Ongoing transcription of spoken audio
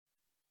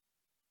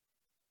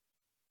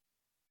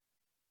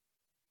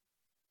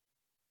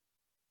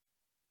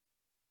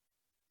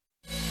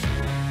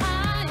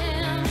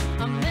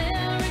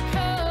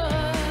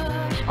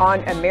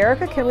On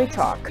America Can We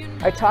Talk,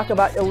 I talk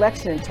about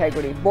election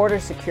integrity, border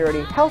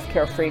security,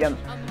 healthcare freedom,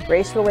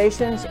 race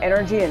relations,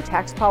 energy and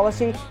tax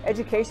policy,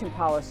 education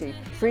policy,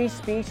 free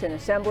speech and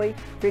assembly,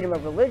 freedom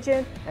of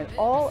religion, and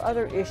all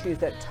other issues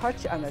that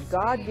touch on the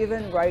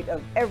God-given right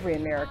of every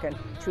American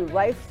to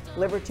life,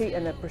 liberty,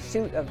 and the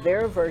pursuit of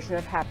their version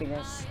of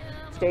happiness.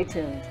 Stay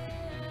tuned.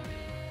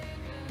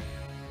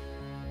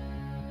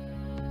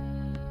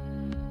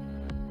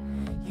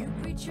 You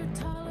preach your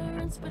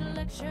tolerance, but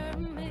lecture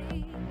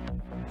me.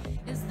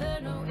 Is there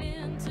no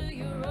end to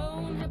your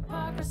own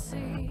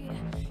hypocrisy?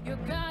 Your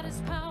God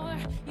is power,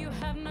 you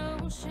have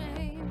no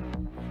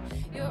shame.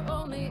 Your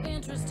only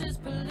interest is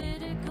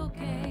political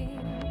gain.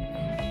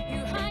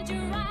 You hide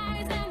your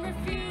eyes and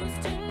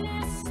refuse to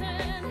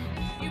listen.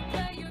 You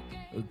play your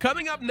game.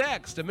 Coming up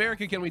next,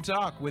 America Can We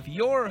Talk with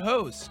your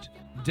host,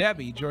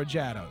 Debbie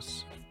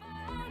Georgianos.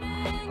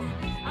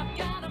 I've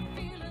got a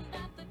feeling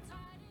that the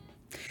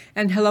tide.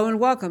 And hello and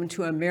welcome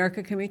to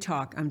America Can We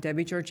Talk. I'm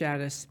Debbie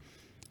Georgianos.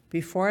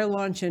 Before I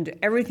launch into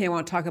everything I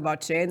want to talk about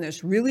today, and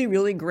this really,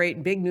 really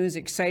great, big news,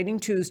 exciting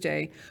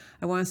Tuesday,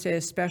 I want to say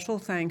a special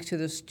thanks to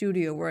the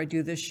studio where I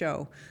do this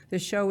show.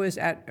 This show is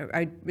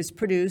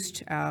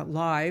produced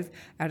live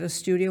at a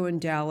studio in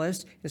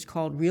Dallas. It's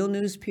called Real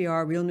News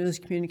PR, Real News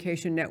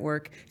Communication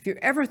Network. If you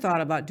ever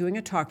thought about doing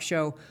a talk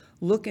show,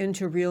 look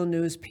into Real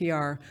News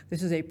PR.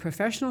 This is a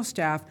professional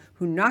staff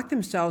who knock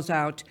themselves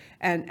out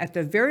and at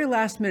the very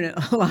last minute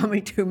allow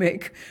me to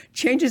make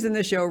changes in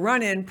the show,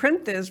 run in,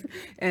 print this,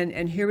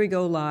 and here we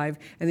go live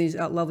in these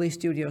lovely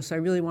studios. So I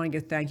really want to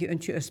give thank you,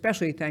 and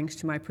especially thanks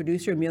to my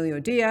producer, Emilio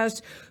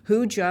Diaz,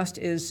 who just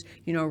is,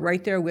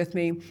 right there with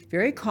me,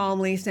 very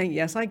calmly saying,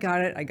 yes, I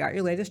got it. I got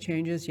your latest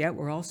changes. Yeah,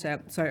 we're all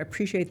set. So I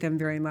appreciate them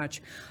very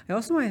much. I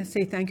also want to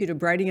say thank you to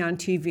Brighteon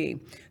TV.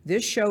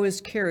 This show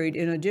is carried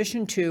in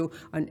addition to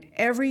on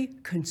every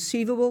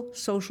conceivable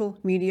social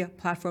media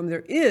platform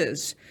there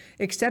is,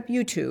 except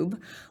YouTube.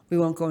 We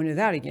won't go into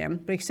that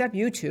again, but except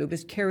YouTube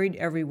is carried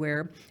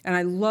everywhere. And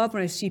I love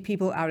when I see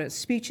people out at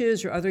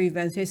speeches or other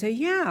events, they say,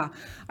 yeah,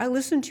 I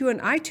listened to you on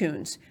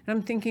iTunes. And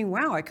I'm thinking,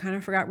 wow, I kind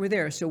of forgot we're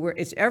there. So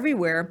it's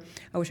everywhere,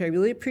 which I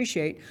really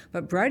appreciate.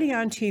 But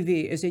Brighteon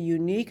TV is a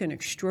unique and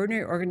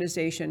extraordinary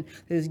organization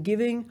that is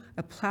giving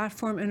a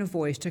platform and a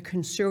voice to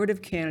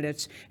conservative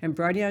candidates. And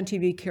Brighteon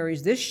TV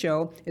carries this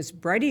show. It's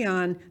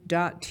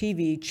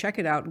brighteon.tv. Check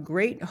it out.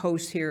 Great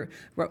host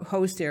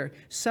there.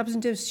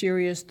 Substantive,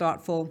 serious,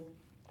 thoughtful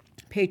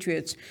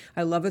patriots.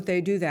 I love that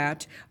they do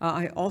that.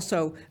 I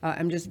also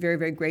am just very,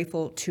 very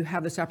grateful to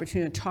have this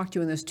opportunity to talk to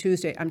you on this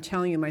Tuesday. I'm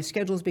telling you, my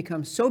schedule has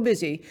become so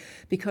busy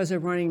because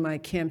of running my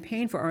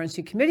campaign for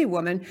RNC committee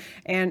woman,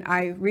 and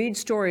I read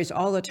stories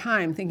all the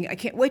time thinking, I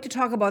can't wait to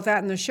talk about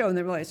that in the show, and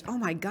then realize, oh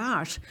my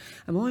gosh,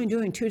 I'm only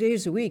doing 2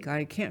 days a week.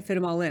 I can't fit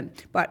them all in.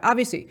 But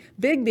obviously,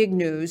 big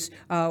news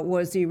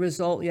was the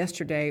result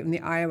yesterday in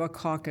the Iowa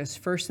caucus,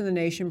 first in the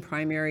nation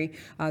primary,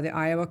 the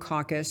Iowa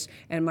caucus,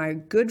 and my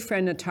good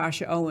friend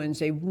Natasha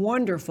Owens, a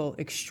wonderful,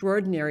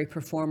 extraordinary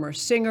performer,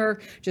 singer,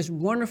 just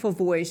wonderful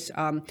voice.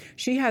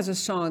 She has a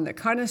song that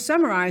kind of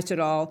summarized it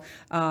all,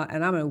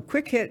 and I'm going to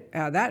quick hit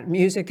that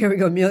music. Here we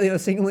go, Emilio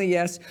singing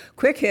yes.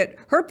 Quick hit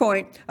her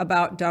point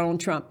about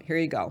Donald Trump. Here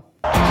you go.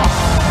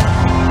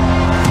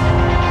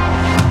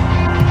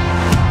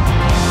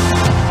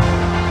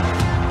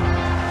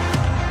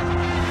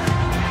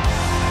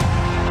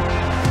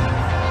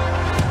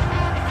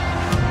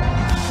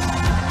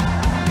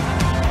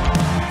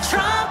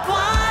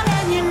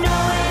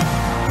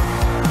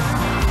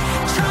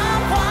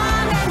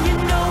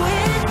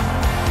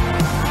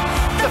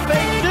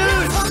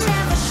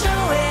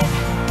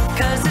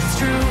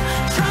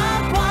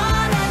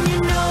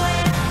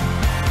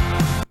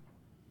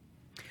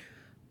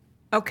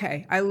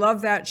 Okay, I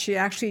love that she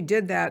actually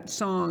did that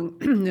song.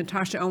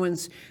 Natasha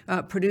Owens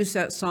produced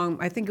that song,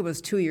 I think it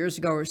was 2 years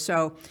ago or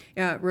so,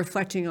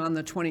 reflecting on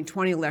the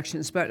 2020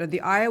 elections. But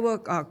the Iowa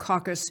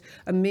caucus,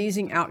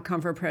 amazing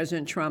outcome for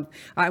President Trump.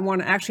 I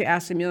want to actually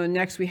ask Emilio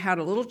next. We had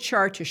a little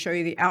chart to show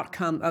you the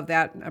outcome of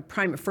that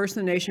first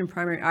in the nation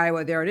primary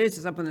Iowa. There it is.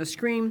 It's up on the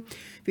screen.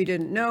 If you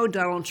didn't know,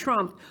 Donald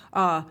Trump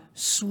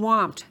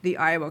swamped the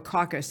Iowa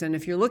caucus. And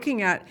if you're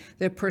looking at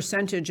the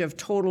percentage of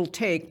total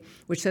take,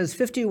 which says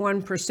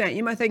 51%,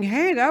 you might think,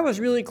 hey, that was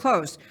really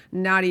close.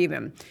 Not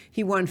even.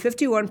 He won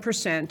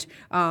 51%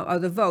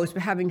 of the votes.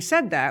 But having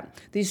said that,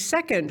 the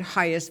second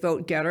highest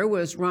vote getter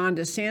was Ron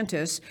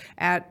DeSantis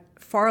at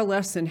far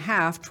less than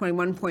half,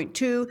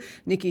 21.2.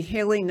 Nikki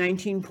Haley,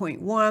 19.1.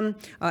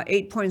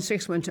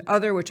 8.6 went to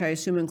other, which I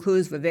assume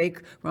includes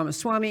Vivek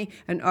Ramaswamy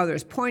and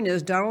others. Point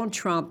is, Donald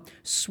Trump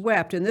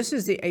swept, and this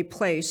is a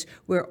place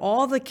where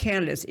all the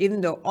candidates,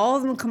 even though all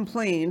of them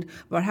complained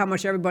about how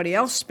much everybody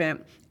else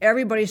spent,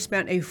 everybody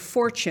spent a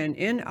fortune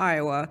in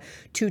Iowa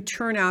to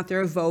turn out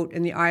their vote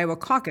in the Iowa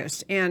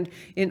caucus. And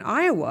in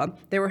Iowa,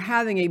 they were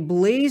having a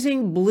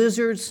blazing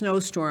blizzard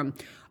snowstorm.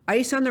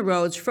 ice on the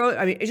roads,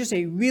 it's just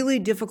a really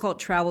difficult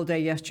travel day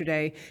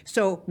yesterday.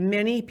 So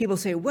many people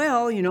say,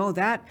 well,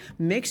 that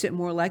makes it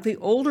more likely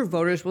older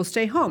voters will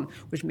stay home,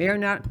 which may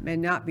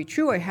not be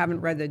true. I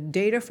haven't read the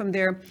data from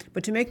there.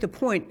 But to make the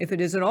point, if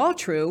it is at all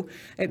true,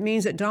 it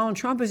means that Donald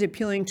Trump is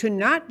appealing to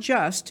not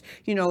just,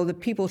 the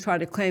people try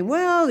to claim,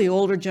 well, the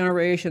older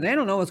generation, they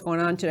don't know what's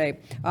going on today.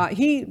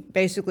 He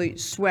basically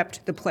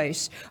swept the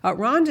place.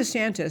 Ron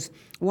DeSantis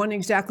won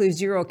exactly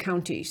 0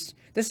 counties.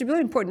 This is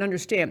really important to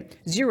understand.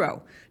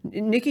 0.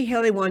 Nikki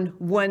Haley won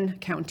 1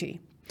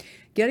 county.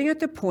 Getting at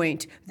the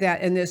point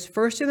that in this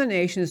first in the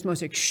nation, this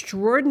most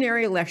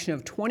extraordinary election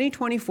of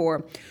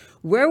 2024,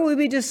 where we'll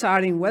be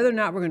deciding whether or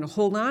not we're going to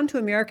hold on to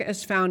America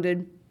as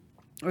founded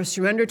or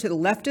surrender to the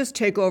leftist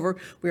takeover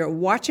we are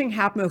watching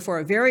happen before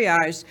our very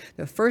eyes,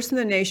 the First in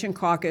the Nation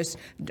caucus,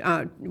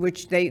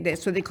 which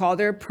that's what they call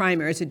their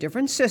primary. It's a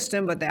different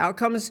system, but the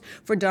outcomes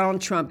for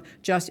Donald Trump,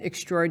 just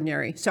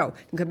extraordinary. So you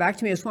can come back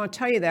to me. I just want to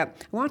tell you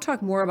that. I want to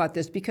talk more about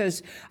this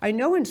because I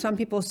know when some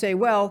people say,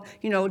 well,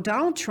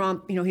 Donald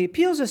Trump, he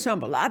appeals to some,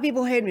 but a lot of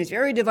people hate him. He's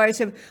very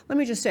divisive. Let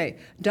me just say,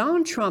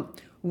 Donald Trump,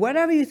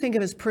 whatever you think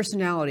of his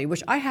personality,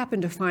 which I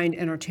happen to find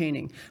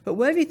entertaining, but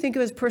whatever you think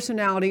of his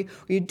personality,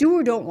 or you do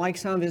or don't like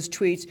some of his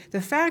tweets, the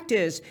fact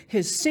is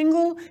his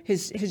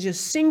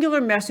just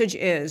singular message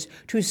is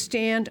to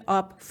stand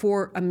up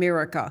for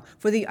America,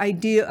 for the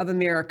idea of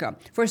America,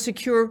 for a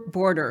secure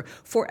border,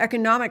 for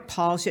economic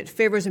policy that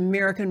favors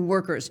American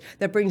workers,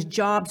 that brings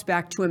jobs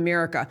back to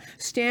America,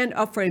 stand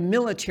up for a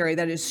military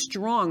that is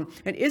strong.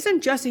 And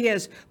isn't just that he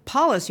has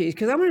policies,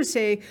 because I'm going to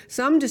say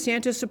some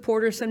DeSantis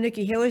supporters, some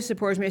Nikki Haley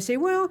supporters may say,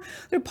 well,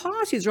 their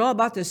policies are all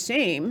about the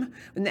same,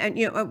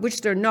 and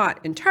which they're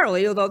not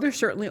entirely, although there's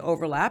certainly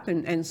overlap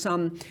and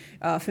some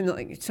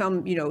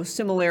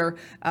similar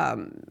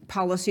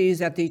policies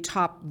that the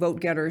top vote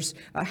getters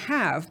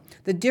have.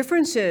 The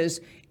difference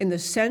is in the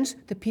sense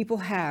the people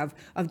have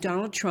of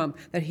Donald Trump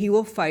that he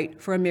will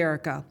fight for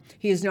America.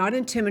 He is not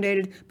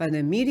intimidated by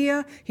the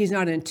media. He's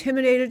not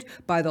intimidated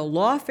by the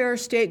lawfare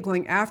state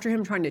going after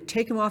him, trying to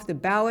take him off the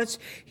ballots.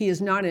 He is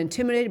not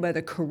intimidated by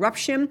the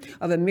corruption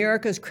of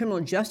America's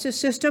criminal justice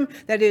system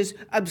that is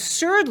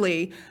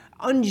absurdly,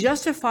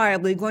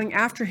 unjustifiably going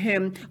after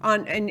him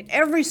in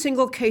every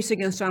single case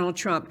against Donald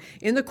Trump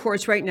in the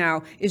courts right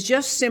now is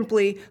just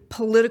simply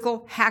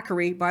political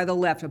hackery by the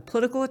left, a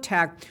political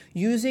attack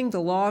using the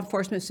law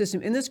enforcement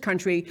system in this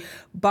country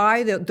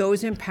by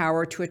those in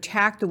power to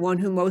attack the one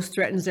who most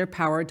threatens their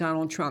power,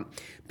 Donald Trump.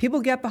 People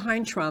get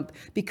behind Trump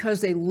because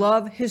they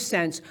love his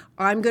sense,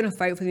 I'm going to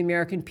fight for the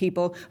American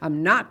people.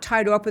 I'm not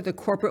tied up with the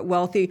corporate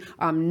wealthy.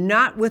 I'm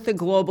not with the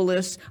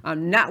globalists.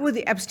 I'm not with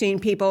the Epstein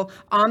people.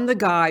 I'm the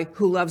guy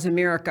who loves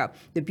America.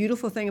 The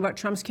beautiful thing about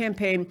Trump's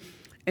campaign,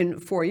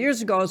 and 4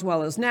 years ago as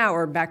well as now,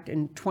 or back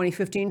in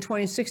 2015,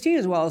 2016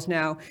 as well as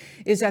now,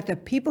 is that the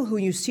people who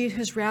you see at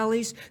his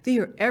rallies, these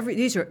are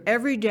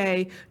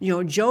everyday,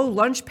 Joe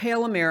Lunch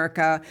Pail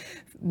America,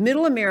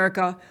 middle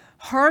America,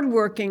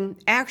 hardworking,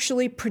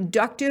 actually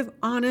productive,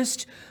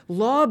 honest,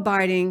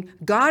 law-abiding,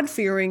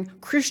 God-fearing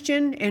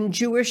Christian and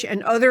Jewish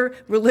and other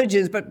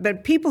religions,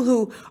 but people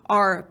who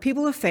are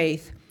people of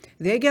faith.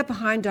 They get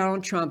behind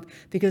Donald Trump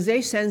because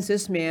they sense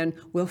this man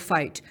will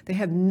fight. They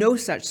have no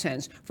such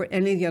sense for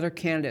any of the other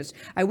candidates.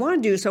 I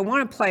want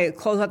to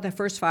close out the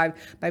first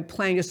 5 by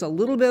playing just a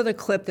little bit of the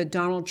clip that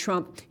Donald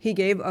Trump, he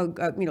gave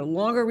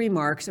longer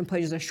remarks, and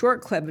play just a short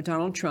clip of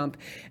Donald Trump,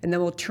 and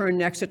then we'll turn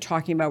next to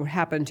talking about what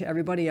happened to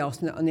everybody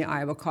else on the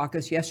Iowa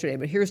caucus yesterday.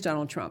 But here's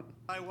Donald Trump.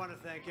 I want to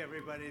thank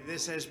everybody.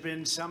 This has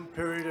been some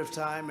period of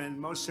time, and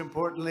most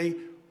importantly,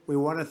 we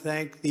want to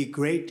thank the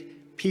great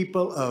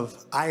people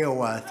of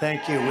Iowa.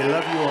 Thank you. We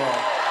love you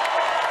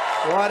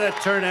all. What a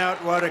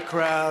turnout, what a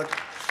crowd.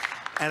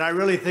 And I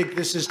really think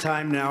this is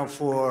time now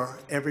for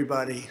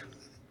everybody,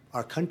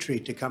 our country,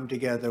 to come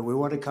together. We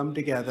want to come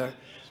together,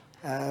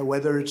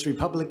 whether it's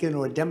Republican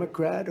or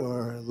Democrat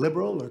or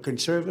liberal or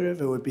conservative.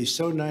 It would be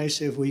so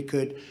nice if we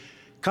could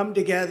come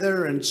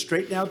together and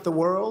straighten out the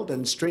world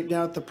and straighten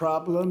out the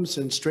problems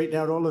and straighten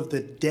out all of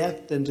the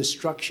death and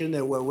destruction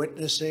that we're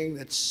witnessing.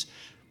 That's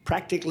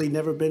practically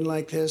never been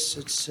like this.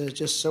 It's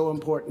just so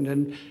important,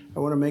 and I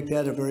want to make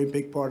that a very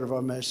big part of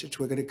our message.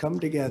 We're going to come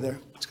together.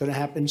 It's going to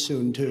happen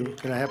soon, too. It's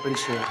going to happen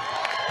soon.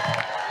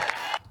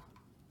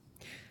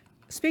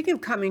 Speaking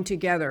of coming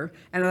together,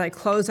 and as I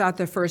close out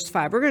the first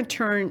 5, we're going to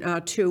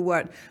turn to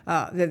what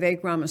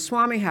Vivek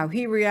Ramaswamy, how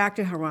he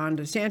reacted, how Ron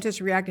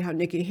DeSantis reacted, how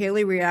Nikki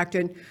Haley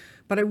reacted.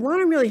 But I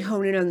want to really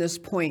hone in on this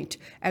point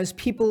as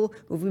people,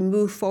 as we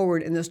move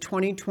forward in this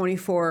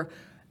 2024.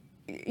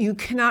 You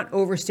cannot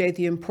overstate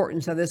the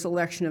importance of this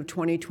election of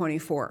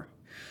 2024.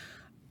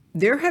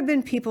 There have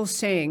been people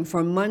saying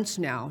for months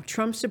now,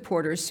 Trump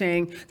supporters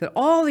saying that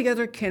all the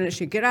other candidates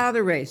should get out of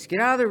the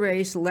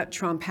race, let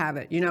Trump have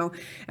it,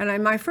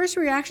 And my first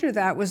reaction to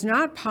that was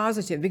not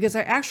positive, because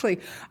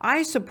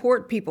I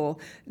support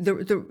people,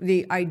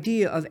 the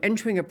idea of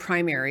entering a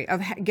primary,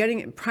 of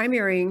entering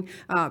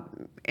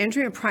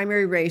a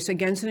primary race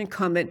against an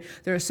incumbent.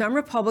 There are some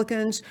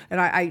Republicans, and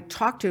I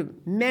talked to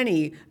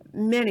many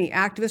many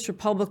activist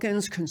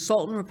Republicans,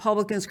 consultant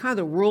Republicans, kind of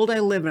the world I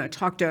live in. I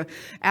talk to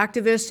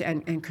activists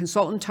and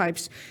consultant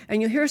types,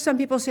 and you hear some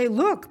people say,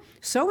 look,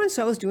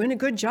 so-and-so is doing a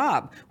good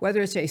job,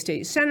 whether it's a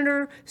state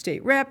senator,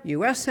 state rep,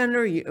 U.S.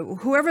 senator,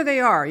 whoever they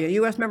are, a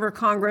U.S. member of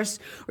Congress,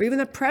 or even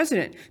the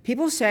president.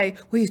 People say,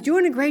 well, he's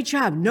doing a great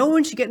job. No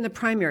one should get in the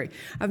primary.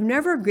 I've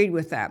never agreed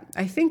with that.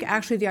 I think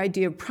actually the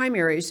idea of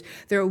primaries,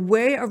 they're a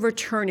way of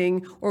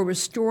returning or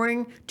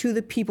restoring to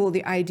the people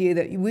the idea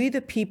that we,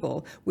 the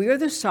people, we are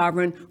the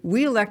sovereign,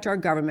 we elect our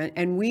government,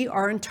 and we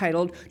are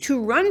entitled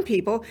to run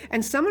people,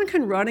 and someone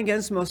can run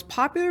against the most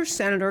popular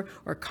senator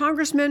or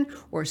congressman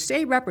or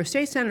state rep or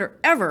state senator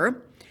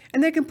ever,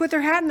 and they can put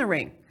their hat in the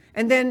ring.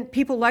 And then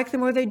people like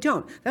them or they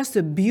don't. That's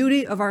the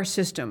beauty of our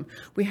system.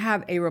 We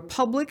have a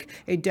republic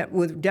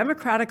with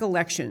democratic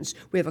elections.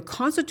 We have a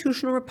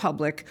constitutional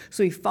republic,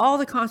 so we follow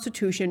the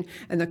Constitution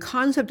and the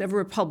concept of a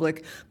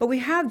republic, but we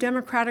have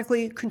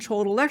democratically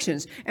controlled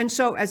elections. And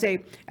so as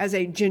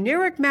a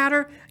generic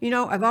matter,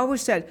 I've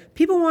always said,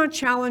 people want to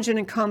challenge an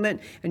incumbent,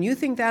 and you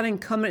think that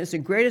incumbent is the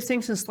greatest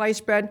thing since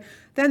sliced bread,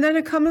 then that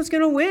incumbent's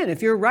going to win.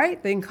 If you're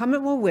right, the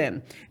incumbent will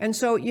win. And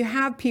so you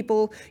have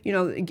people,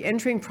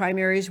 entering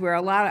primaries where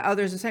a lot of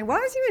others are saying, why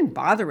is he even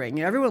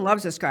bothering? Everyone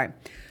loves this guy.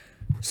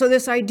 So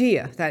this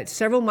idea that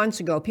several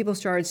months ago, people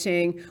started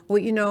saying,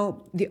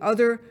 well, the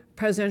other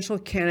presidential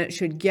candidate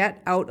should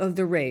get out of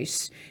the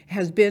race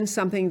has been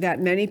something that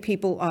many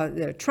people,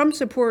 the Trump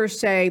supporters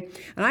say,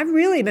 and I've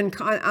really been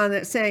on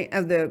the saying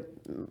of the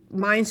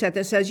mindset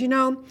that says,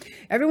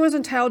 everyone's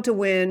entitled to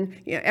win,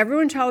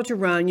 everyone's entitled to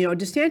run,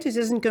 DeSantis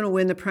isn't going to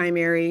win the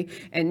primary,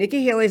 and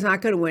Nikki Haley's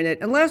not going to win it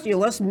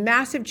unless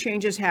massive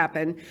changes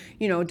happen.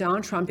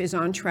 Donald Trump is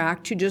on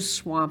track to just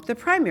swamp the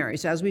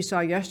primaries, as we saw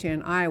yesterday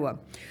in Iowa.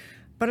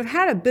 But I've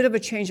had a bit of a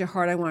change of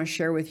heart I want to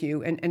share with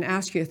you and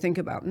ask you to think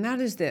about, and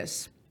that is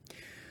this.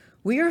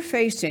 We are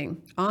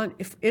facing,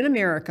 in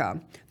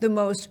America, the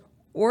most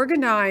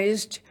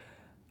organized,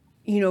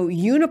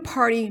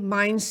 uniparty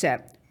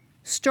mindset.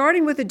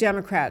 Starting with the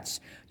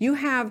Democrats, you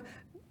have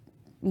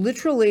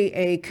literally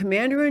a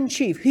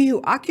commander-in-chief, he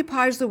who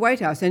occupies the White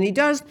House, and he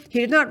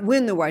did not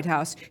win the White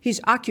House, he's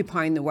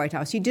occupying the White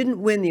House. He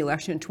didn't win the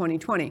election in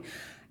 2020,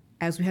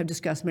 as we have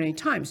discussed many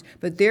times.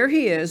 But there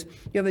he is.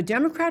 You have a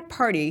Democrat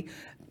Party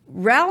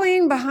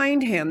rallying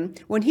behind him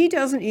when he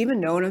doesn't even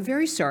know, and I'm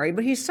very sorry,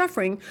 but he's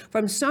suffering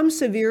from some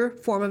severe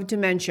form of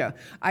dementia.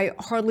 I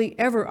hardly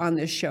ever on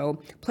this show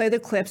play the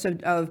clips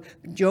of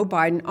Joe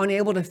Biden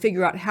unable to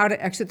figure out how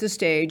to exit the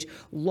stage,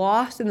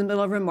 lost in the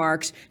middle of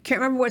remarks,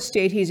 can't remember what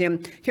state he's in,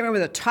 can't remember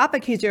the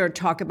topic he's there to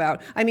talk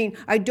about. I mean,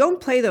 I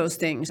don't play those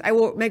things. I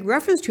will make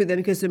reference to them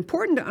because it's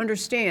important to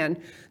understand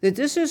that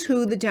this is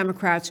who the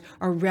Democrats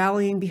are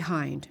rallying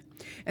behind.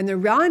 And they're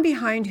rallying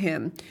behind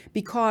him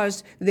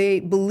because they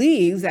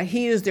believe that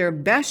he is their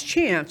best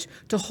chance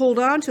to hold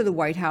on to the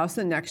White House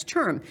the next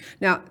term.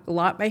 Now, a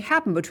lot may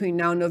happen between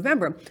now and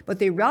November, but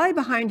they rally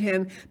behind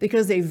him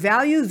because they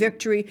value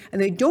victory,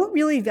 and they don't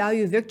really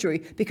value victory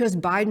because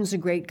Biden's a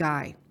great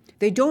guy.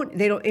 They don't,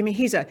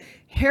 he's a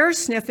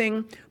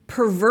hair-sniffing,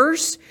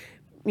 perverse,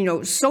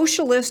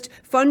 socialist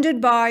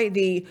funded by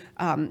the,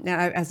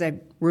 as I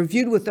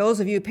reviewed with those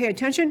of you who pay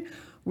attention,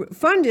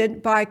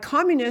 funded by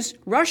communist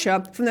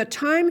Russia from the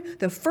time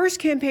the first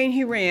campaign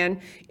he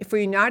ran for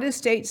United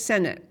States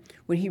Senate.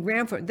 When he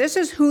ran for this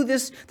is who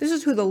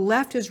the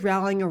left is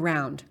rallying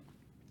around.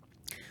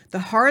 The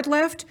hard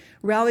left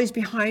rallies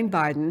behind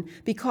Biden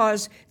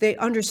because they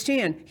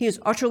understand he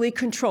is utterly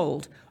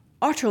controlled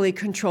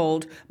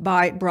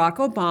by Barack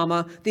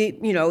Obama,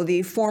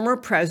 the former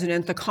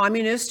president, the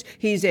communist.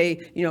 He's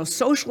a,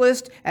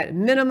 socialist at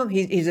minimum.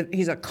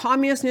 He's a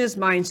communist in his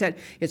mindset.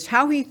 It's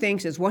how he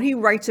thinks. It's what he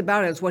writes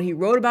about. It's what he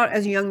wrote about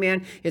as a young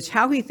man. It's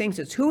how he thinks.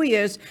 It's who he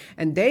is.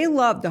 And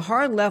the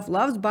hard left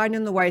loves Biden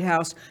in the White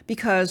House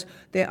because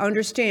they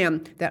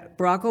understand that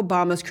Barack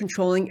Obama is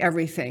controlling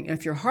everything. And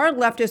if you're hard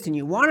leftist and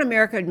you want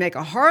America to make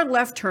a hard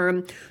left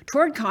turn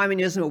toward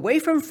communism, away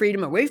from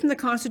freedom, away from the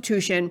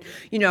Constitution,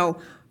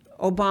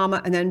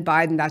 Obama and then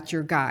Biden, that's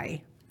your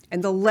guy.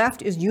 And the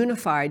left is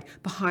unified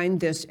behind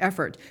this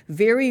effort.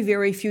 Very,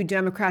 very few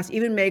Democrats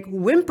even make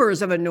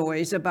whimpers of a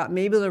noise about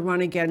maybe they'll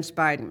run against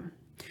Biden.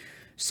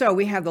 So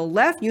we have the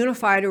left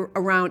unified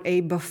around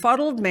a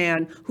befuddled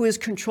man who is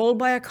controlled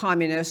by a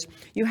communist.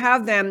 You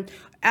have them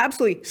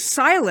absolutely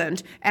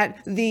silent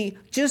at the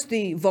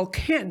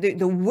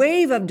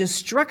wave of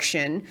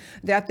destruction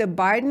that the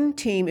Biden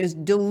team is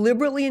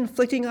deliberately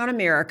inflicting on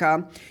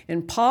America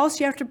in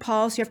policy after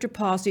policy after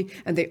policy,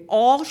 and they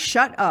all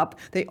shut up.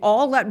 They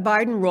all let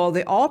Biden roll.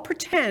 They all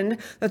pretend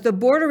that the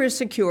border is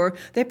secure.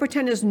 They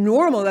pretend it's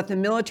normal that the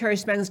military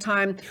spends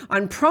time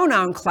on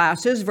pronoun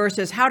classes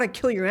versus how to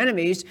kill your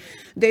enemies.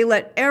 They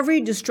let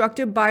every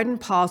destructive Biden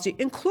policy,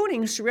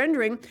 including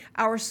surrendering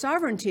our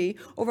sovereignty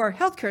over our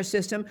healthcare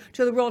system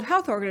to the World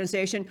Health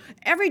Organization,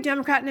 every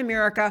Democrat in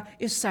America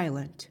is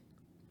silent.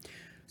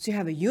 So you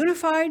have a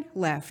unified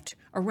left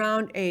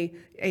around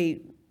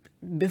a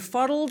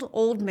befuddled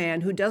old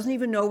man who doesn't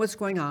even know what's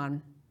going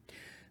on,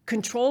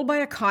 controlled by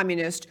a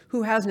communist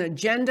who has an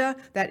agenda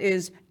that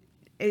is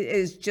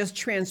is just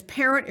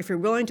transparent if you're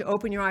willing to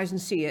open your eyes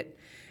and see it.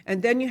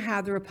 And then you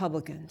have the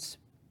Republicans.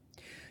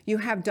 You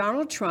have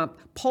Donald Trump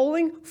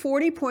polling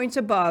 40 points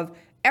above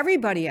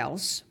everybody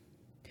else.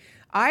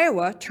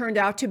 Iowa turned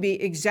out to be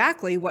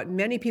exactly what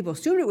many people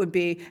assumed it would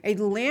be, a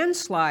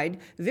landslide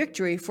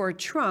victory for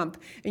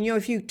Trump. And,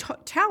 if you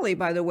tally,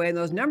 by the way,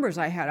 those numbers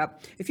I had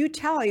up, if you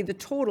tally the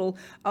total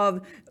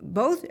of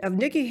both of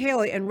Nikki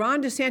Haley and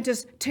Ron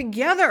DeSantis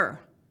together,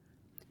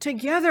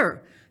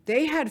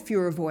 they had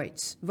fewer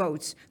votes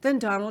than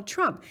Donald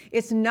Trump.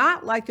 It's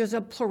not like there's a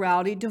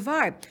plurality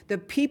divide. The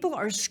people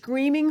are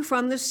screaming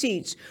from the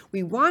seats.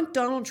 We want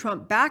Donald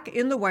Trump back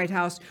in the White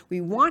House.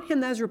 We want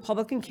him as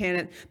Republican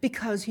candidate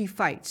because he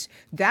fights.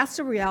 That's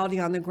the reality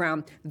on the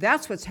ground.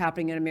 That's what's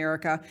happening in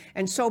America.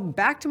 And so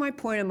back to my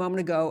point a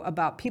moment ago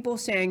about people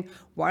saying,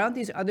 why don't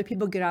these other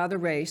people get out of the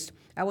race?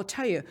 I will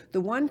tell you,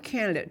 the one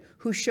candidate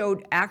who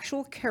showed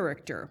actual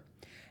character,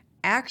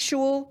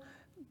 actual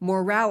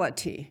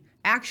morality,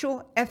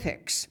 actual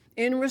ethics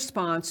in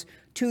response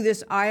to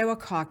this Iowa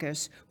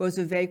caucus was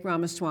Vivek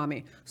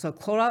Ramaswamy. So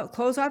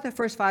close out the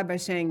first 5 by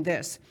saying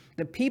this.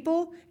 The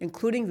people,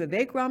 including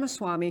Vivek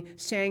Ramaswamy,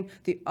 saying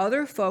the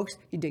other folks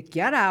need to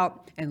get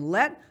out and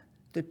let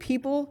the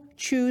people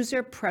choose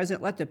their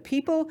president. Let the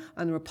people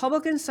on the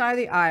Republican side of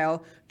the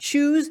aisle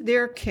choose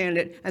their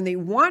candidate. And they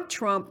want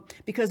Trump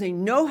because they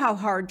know how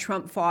hard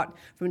Trump fought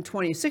from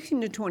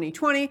 2016 to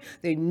 2020.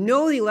 They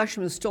know the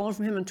election was stolen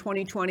from him in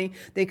 2020.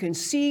 They can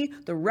see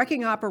the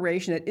wrecking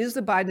operation that is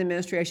the Biden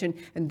administration,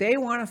 and they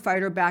want a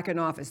fighter back in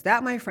office.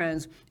 That, my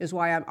friends, is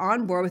why I'm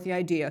on board with the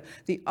idea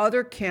the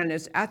other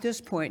candidates at this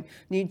point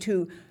need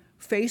to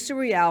face the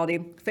reality,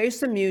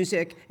 face the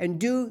music, and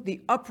do the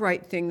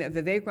upright thing that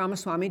Vivek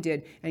Ramaswamy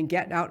did and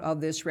get out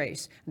of this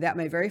race. That,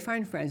 my very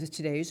fine friends, is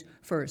today's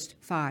First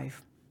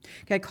 5.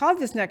 Okay, I called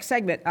this next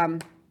segment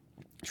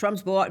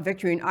Trump's blowout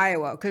victory in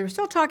Iowa, because we're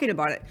still talking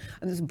about it.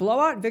 And this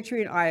blowout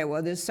victory in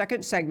Iowa, this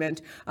second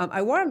segment,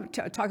 I want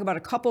to talk about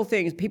a couple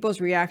things,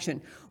 people's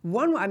reaction.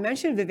 One, I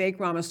mentioned Vivek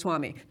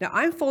Ramaswamy. Now,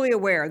 I'm fully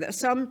aware that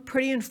some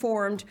pretty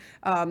informed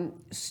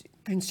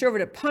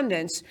conservative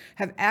pundits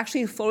have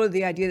actually floated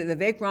the idea that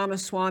Vivek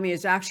Ramaswamy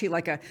is actually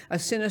like a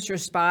sinister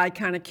spy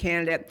kind of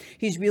candidate.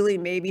 He's really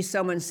maybe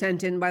someone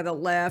sent in by the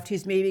left.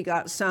 He's maybe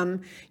got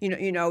some,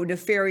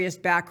 nefarious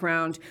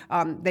background.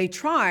 They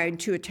tried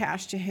to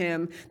attach to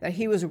him that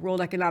he was a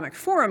World Economic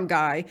Forum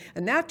guy,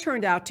 and that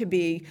turned out to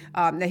be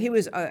that he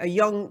was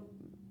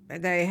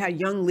they had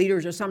young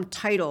leaders or some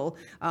title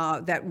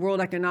that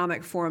World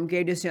Economic Forum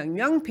gave to some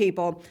young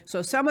people.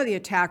 So some of the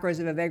attackers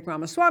of Vivek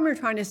Ramaswamy are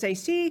trying to say,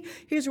 see,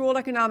 he's a World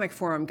Economic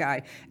Forum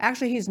guy.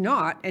 Actually, he's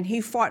not, and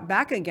he fought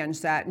back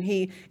against that, and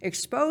he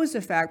exposed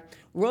the fact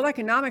World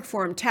Economic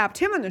Forum tapped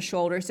him on the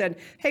shoulder, said,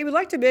 hey, we'd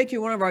like to make you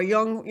one of our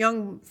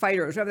young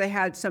fighters, whatever they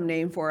had some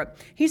name for it.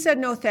 He said,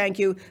 no, thank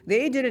you.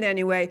 They did it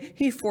anyway.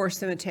 He forced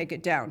them to take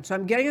it down. So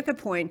I'm getting at the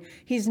point,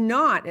 he's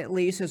not, at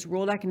least, this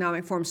World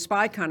Economic Forum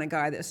spy kind of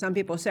guy that some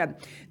people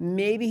said.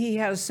 Maybe he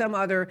has some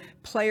other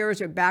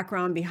players or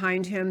background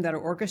behind him that are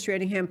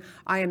orchestrating him.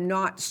 I am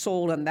not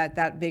sold on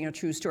that being a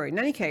true story. In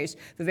any case,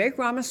 Vivek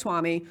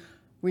Ramaswamy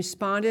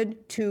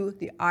responded to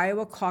the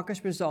Iowa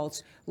caucus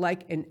results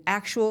like an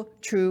actual,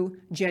 true,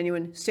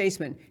 genuine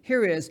statesman.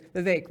 Here is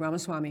Vivek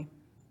Ramaswamy.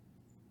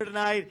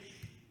 Tonight,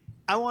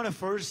 I want to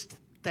first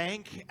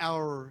thank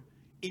our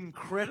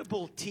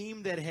incredible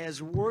team that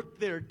has worked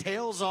their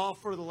tails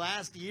off for the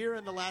last year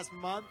and the last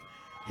month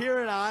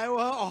here in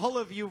Iowa. All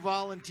of you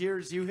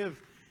volunteers, you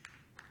have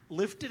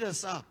lifted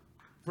us up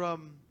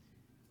from,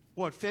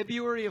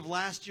 February of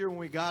last year when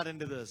we got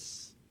into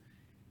this.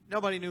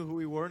 Nobody knew who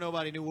we were.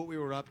 Nobody knew what we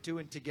were up to.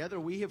 And together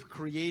we have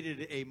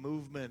created a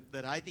movement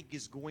that I think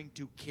is going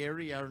to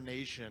carry our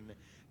nation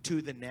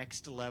to the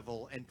next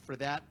level. And for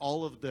that,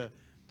 all of the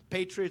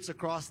patriots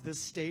across this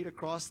state,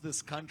 across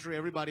this country,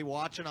 everybody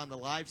watching on the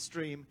live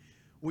stream,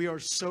 we are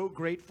so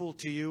grateful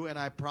to you. And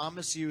I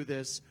promise you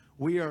this,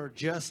 we are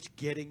just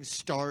getting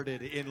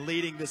started in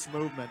leading this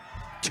movement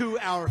to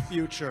our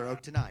future.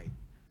 Tonight,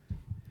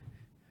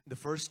 the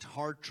first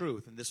hard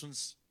truth, and this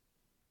one's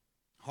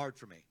hard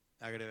for me.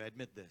 I got to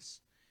admit this.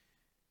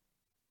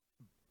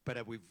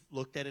 But we've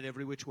looked at it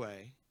every which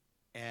way,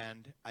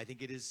 and I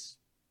think it is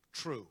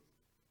true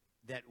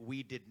that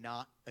we did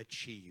not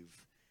achieve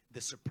the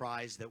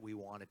surprise that we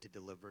wanted to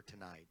deliver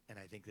tonight. And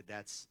I think that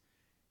that's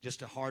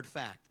just a hard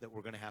fact that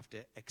we're going to have to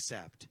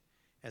accept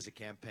as a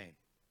campaign.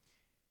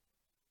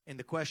 And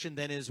the question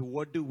then is,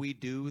 what do we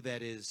do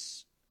that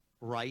is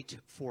right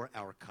for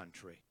our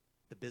country?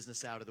 The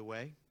business out of the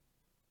way,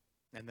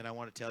 and then I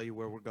want to tell you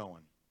where we're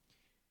going.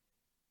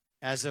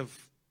 As of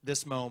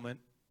this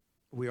moment,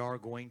 we are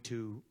going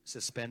to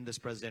suspend this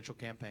presidential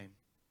campaign.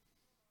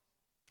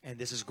 And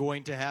this is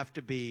going to have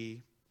to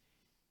be,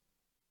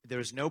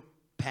 there's no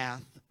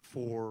path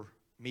for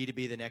me to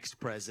be the next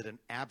president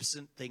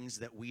absent things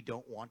that we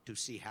don't want to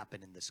see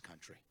happen in this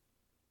country.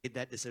 I made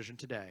that decision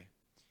today.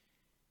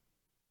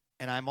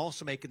 And I'm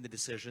also making the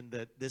decision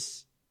that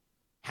this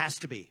has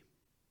to be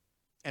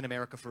an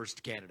America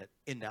First candidate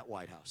in that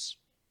White House.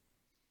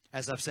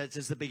 As I've said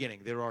since the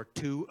beginning, there are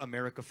two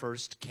America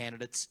First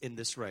candidates in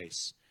this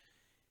race.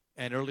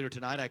 And earlier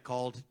tonight, I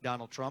called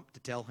Donald Trump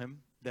to tell him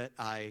that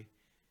I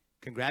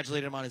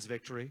congratulated him on his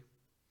victory.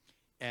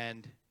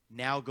 And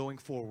now going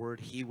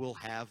forward, he will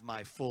have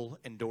my full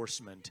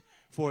endorsement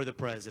for the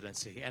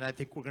presidency. And I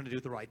think we're going to do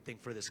the right thing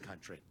for this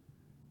country.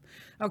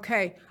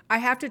 Okay, I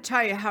have to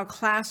tell you how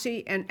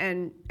classy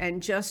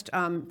and just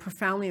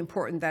profoundly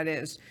important that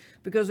is.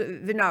 Because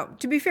now,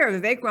 to be fair,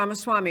 Vivek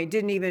Ramaswamy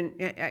didn't even,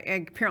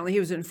 apparently he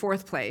was in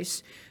fourth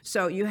place.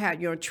 So you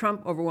had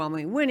Trump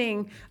overwhelmingly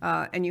winning,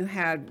 and you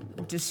had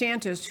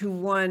DeSantis, who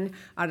won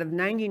out of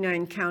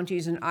 99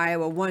 counties in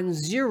Iowa, won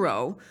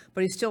 0,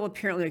 but he still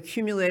apparently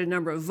accumulated a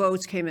number of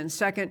votes, came in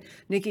second.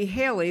 Nikki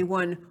Haley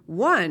won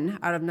 1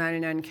 out of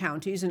 99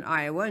 counties in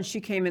Iowa, and she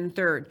came in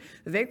third.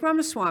 Vivek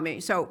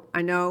Ramaswamy, so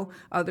I know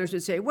others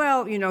would say,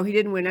 well, he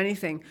didn't win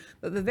anything.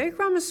 But Vivek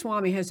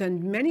Ramaswamy has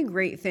done many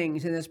great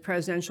things in this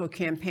presidential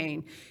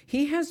campaign.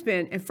 He has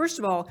been, and first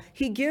of all,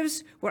 he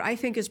gives what I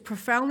think is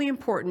profoundly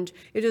important.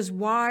 It is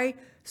why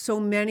so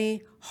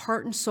many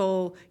heart and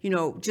soul,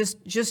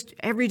 just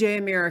everyday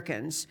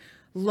Americans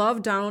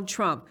love Donald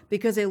Trump,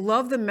 because they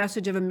love the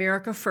message of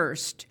America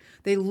first.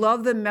 They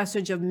love the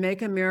message of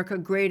make America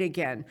great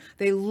again.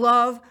 They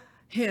love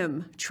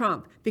him,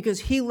 Trump,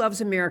 because he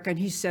loves America and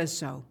he says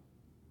so.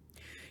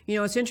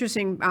 It's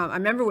interesting. I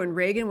remember when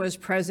Reagan was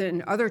president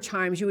and other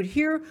times, you would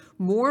hear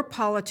more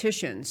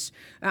politicians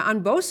on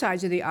both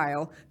sides of the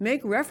aisle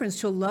make reference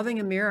to loving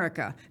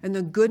America and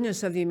the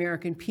goodness of the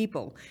American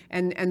people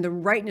and the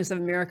rightness of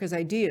America's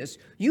ideas.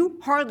 You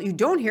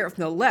don't hear it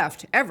from the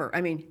left, ever. I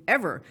mean,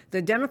 ever.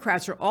 The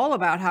Democrats are all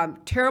about how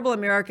terrible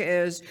America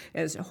is,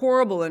 as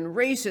horrible and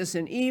racist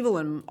and evil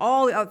and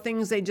all the other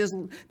things. They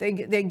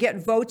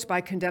get votes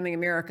by condemning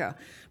America.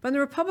 But on the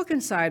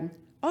Republican side,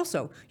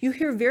 also, you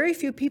hear very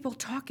few people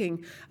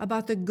talking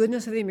about the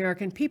goodness of the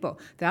American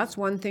people. That's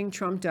one thing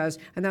Trump does,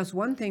 and that's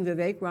one thing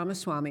Vivek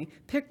Ramaswamy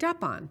picked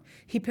up on.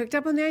 He picked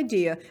up on the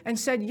idea and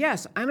said,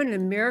 yes, I'm an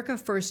America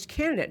First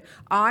candidate.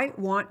 I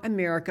want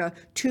America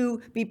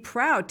to be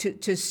proud,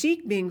 to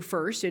seek being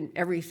first in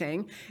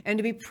everything, and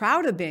to be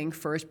proud of being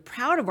first,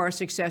 proud of our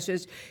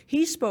successes.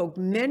 He spoke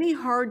many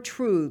hard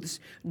truths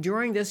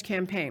during this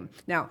campaign.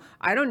 Now,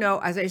 I don't know,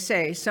 as I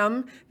say,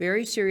 some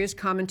very serious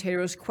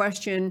commentators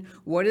question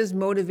what is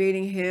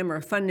motivating him or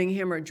funding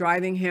him or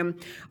driving him.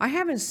 I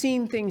haven't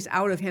seen things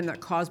out of him that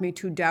cause me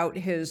to doubt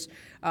his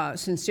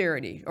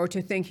sincerity or to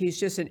think he's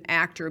just an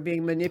actor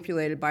being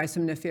manipulated by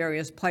some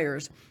nefarious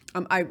players.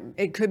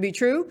 It could be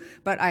true,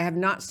 but I have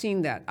not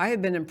seen that. I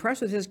have been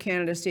impressed with his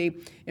candidacy,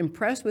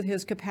 impressed with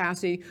his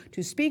capacity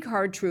to speak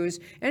hard truths,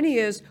 and he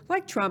is,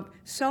 like Trump,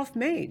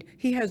 self-made.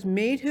 He has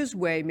made his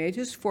way, made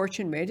his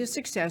fortune, made his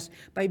success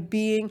by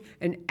being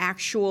an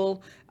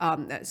actual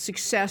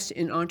success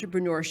in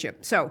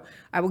entrepreneurship. So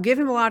I will give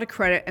him a lot of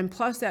credit, and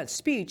plus that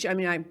speech,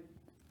 I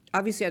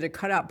obviously had to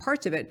cut out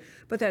parts of it,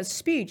 but that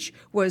speech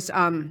was,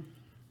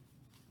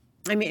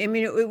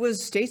 it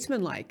was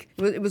statesmanlike.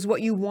 It was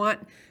what you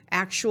want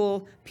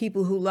actual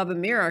people who love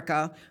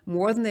America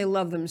more than they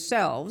love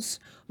themselves,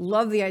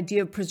 love the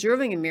idea of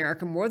preserving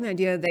America more than the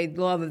idea they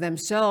love of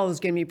themselves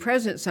getting to be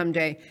president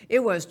someday. It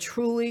was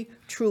truly,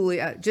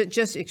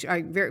 just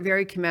very,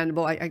 very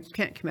commendable. I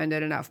can't commend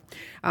it enough.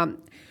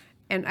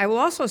 And I will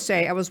also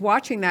say, I was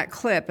watching that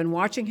clip and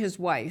watching his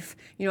wife,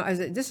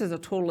 this is a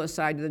total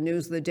aside to the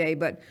news of the day,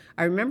 but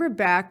I remember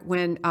back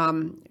when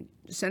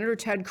Senator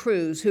Ted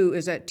Cruz, who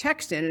is a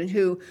Texan and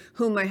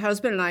whom my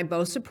husband and I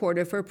both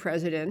supported for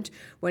president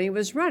when he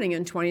was running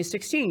in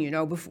 2016,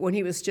 when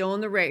he was still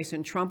in the race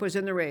and Trump was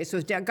in the race. So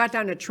it got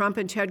down to Trump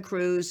and Ted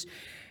Cruz,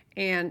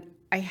 and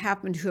I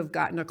happened to have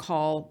gotten a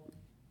call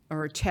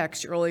or a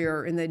text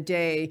earlier in the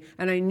day,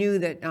 and I knew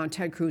that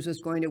Ted Cruz was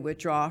going to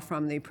withdraw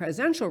from the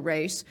presidential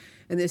race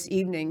in this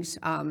evening's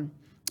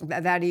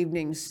that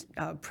evening's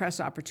press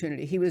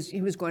opportunity. He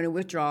was going to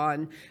withdraw,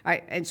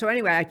 and so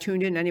anyway, I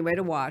tuned in anyway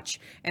to watch,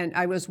 and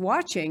I was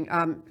watching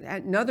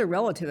another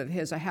relative of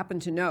his I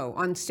happened to know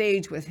on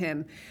stage with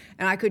him,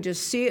 and I could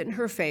just see it in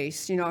her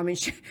face.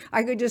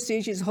 I could just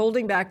see she's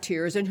holding back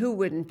tears, and who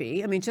wouldn't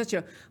be? Such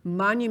a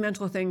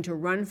monumental thing to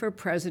run for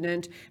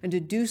president and to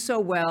do so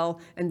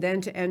well, and then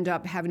to end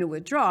up having to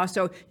withdraw.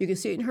 So you could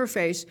see it in her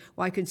face.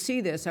 Well, I could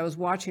see this. I was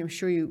watching. I'm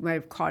sure you might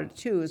have caught it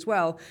too, as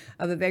well,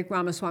 of Vivek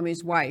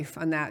Ramaswamy's wife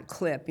on that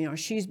clip.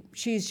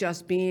 She's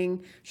just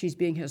being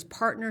his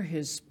partner,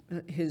 his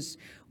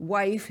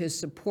wife, his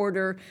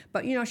supporter,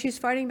 but she's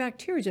fighting back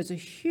tears. It's a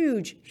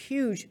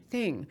huge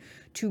thing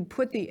to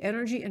put the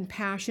energy and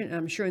passion, and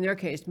I'm sure in their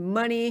case,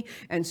 money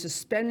and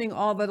suspending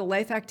all of other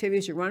life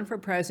activities to run for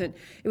president.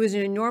 It was an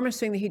enormous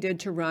thing that he did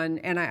to run,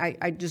 and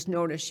I just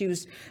noticed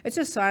it's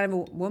a sign of a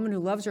woman who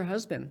loves her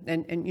husband,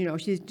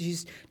 and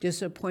she's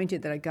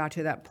disappointed that I got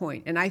to that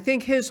point. And I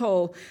think his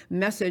whole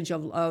message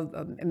of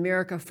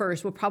America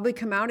first will probably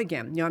come out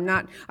again.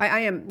 I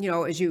am,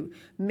 as you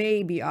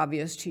may be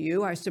obvious to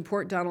you, I support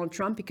support Donald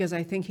Trump because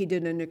I think he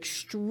did an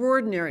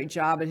extraordinary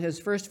job in his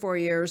first 4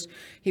 years.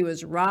 He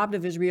was robbed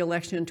of his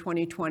reelection in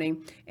 2020,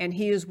 and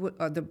he is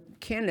the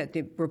candidate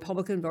the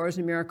Republican voters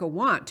in America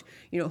want.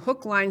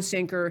 Hook, line,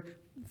 sinker,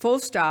 full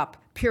stop,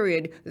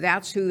 period.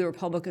 That's who the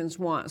Republicans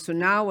want. So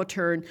now we'll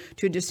turn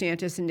to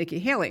DeSantis and Nikki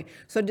Haley.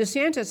 So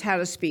DeSantis had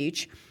a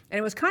speech, and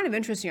it was kind of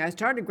interesting. I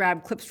started to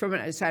grab clips from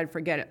it. I decided to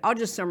forget it. I'll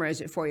just summarize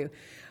it for you.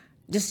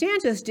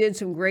 DeSantis did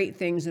some great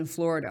things in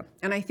Florida,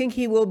 and I think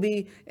he will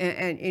be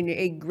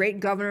a great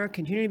governor,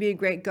 continue to be a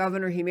great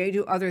governor. He may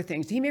do other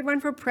things. He may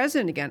run for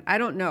president again. I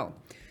don't know.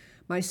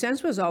 My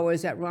sense was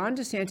always that Ron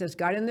DeSantis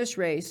got in this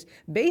race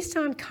based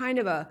on kind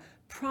of a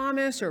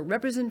promise or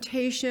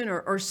representation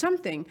or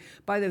something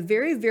by the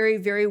very, very,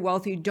 very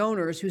wealthy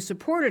donors who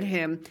supported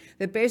him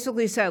that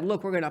basically said,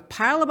 look, we're going to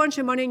pile a bunch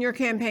of money in your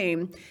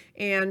campaign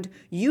and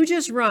you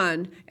just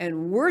run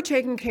and we're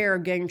taking care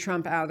of getting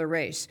Trump out of the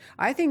race.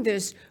 I think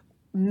this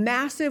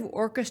massive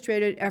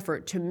orchestrated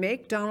effort to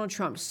make Donald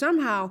Trump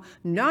somehow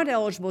not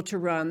eligible to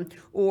run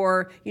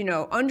or,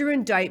 under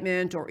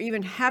indictment or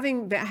even have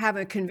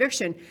a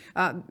conviction,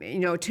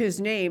 to his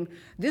name.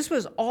 This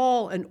was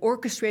all an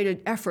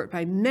orchestrated effort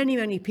by many,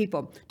 many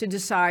people to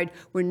decide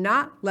we're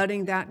not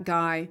letting that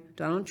guy,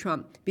 Donald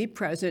Trump, be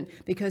president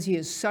because he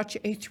is such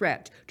a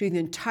threat to the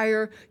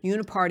entire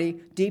uniparty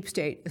deep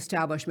state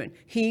establishment.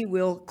 He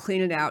will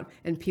clean it out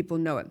and people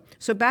know it.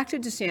 So back to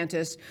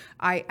DeSantis,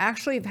 I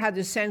actually have had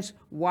the sense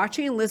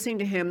watching and listening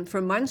to him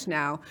for months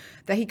now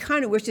that he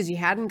kind of wishes he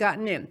hadn't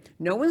gotten in.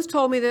 No one's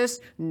told me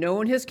this. No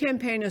one in his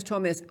campaign has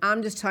told me this.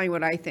 I'm just telling you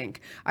what I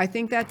think. I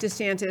think that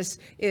DeSantis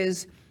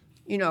is,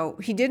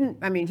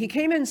 he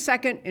came in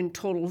second in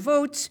total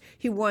votes.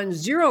 He won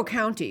 0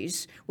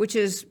 counties, which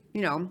is,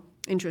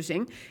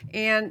 interesting.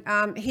 And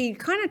he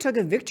kind of took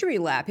a victory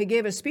lap. He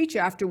gave a speech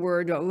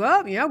afterward.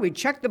 We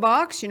checked the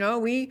box. And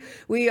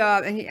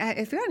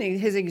I forgot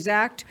his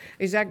exact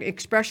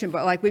expression,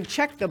 but we've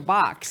checked the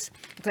box.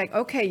 It's like,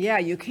 okay, yeah,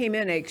 you came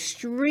in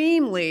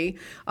extremely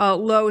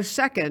low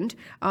second.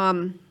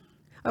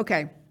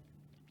 Okay.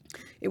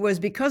 It was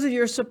because of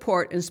your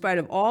support, in spite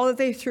of all that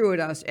they threw at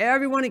us,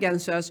 everyone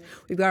against us,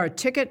 we've got our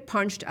ticket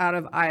punched out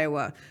of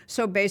Iowa.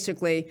 So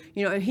basically,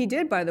 and he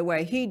did, by the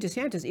way,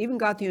 DeSantis, even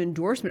got the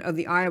endorsement of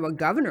the Iowa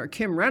governor,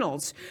 Kim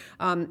Reynolds.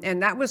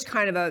 And that was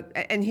kind of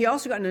and he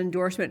also got an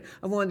endorsement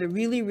of one of the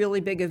really,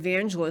 really big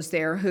evangelists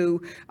there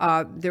who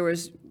there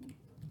was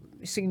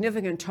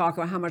significant talk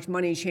about how much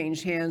money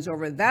changed hands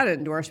over that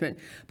endorsement.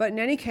 But in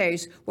any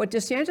case, what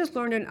DeSantis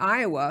learned in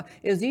Iowa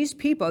is these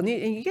people, and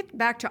you get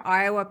back to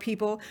Iowa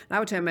people, and I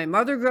would tell you, my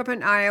mother grew up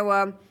in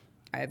Iowa.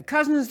 I have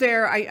cousins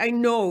there. I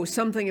know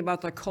something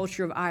about the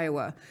culture of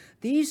Iowa.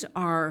 These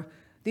are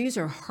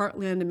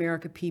heartland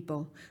America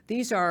people.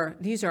 These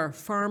are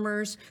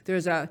farmers.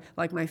 There's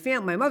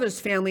my mother's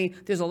family.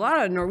 There's a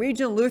lot of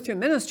Norwegian Lutheran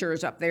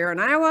ministers up there in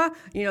Iowa.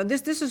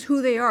 This is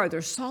who they are.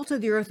 They're salt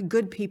of the earth,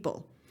 good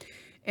people.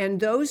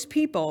 And those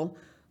people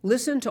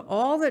listened to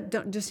all that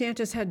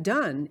DeSantis had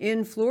done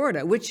in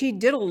Florida, which he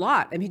did a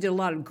lot. He did a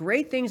lot of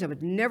great things. I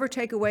would never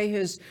take away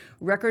his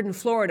record in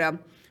Florida.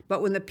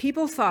 But when the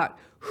people thought,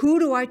 who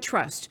do I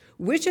trust?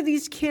 Which of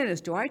these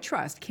candidates do I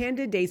trust?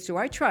 Candidates do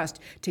I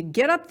trust to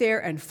get up there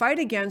and fight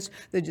against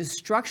the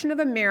destruction of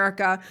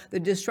America, the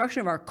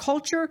destruction of our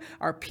culture,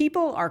 our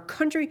people, our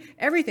country,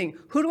 everything?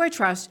 Who do I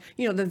trust?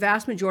 The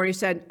vast majority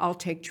said, I'll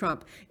take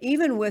Trump.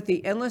 Even with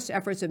the endless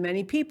efforts of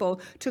many people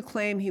to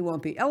claim he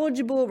won't be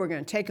eligible, we're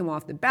going to take him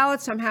off the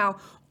ballot somehow.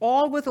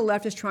 All what the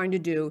left is trying to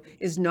do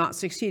is not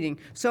succeeding.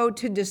 So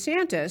to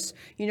DeSantis,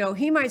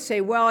 he might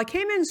say, well, I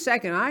came in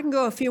second. I can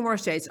go a few more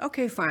states.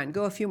 Okay, fine.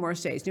 Go a few more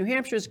states. New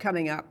Hampshire's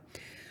coming up.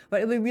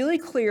 But it'll be really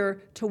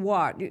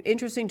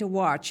interesting to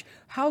watch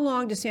how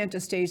long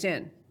DeSantis stays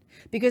in.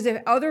 Because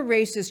if other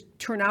races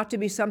turn out to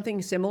be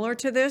something similar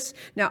to this,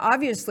 now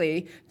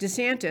obviously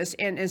DeSantis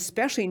and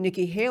especially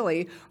Nikki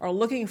Haley are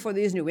looking for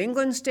these New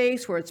England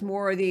states where it's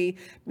more the,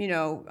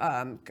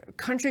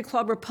 country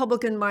club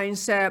Republican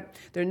mindset.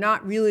 They're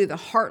not really the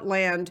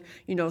heartland,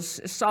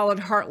 solid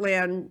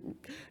heartland,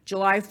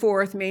 July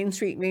 4th,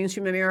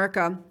 mainstream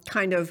America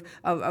kind of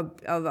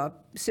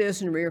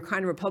citizenry or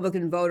kind of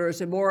Republican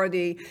voters, and more of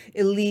the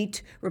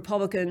elite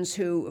Republicans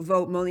who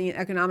vote money in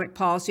economic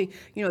policy.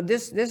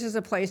 This is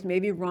a place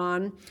maybe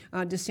Ron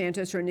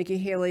DeSantis or Nikki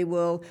Haley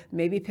will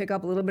maybe pick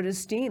up a little bit of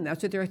steam.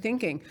 That's what they're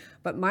thinking.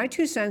 But my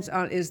 2 cents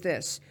is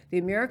this. The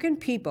American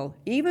people,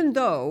 even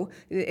though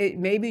it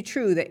may be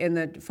true that in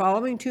the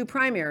following 2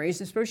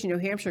 primaries, especially New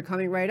Hampshire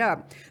coming right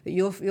up, that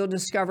you'll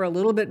discover a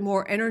little bit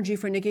more energy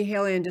for Nikki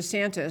Haley and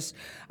DeSantis,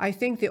 I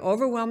think the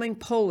overwhelming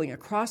polling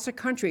across the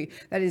country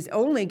that is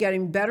only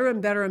getting better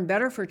and better and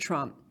better for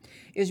Trump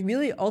is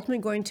really ultimately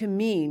going to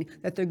mean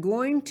that they're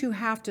going to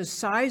have to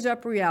size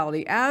up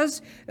reality,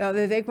 as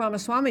Vivek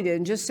Ramaswamy did,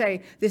 and just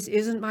say, this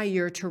isn't my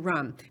year to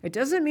run. It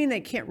doesn't mean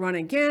they can't run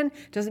again.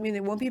 It doesn't mean they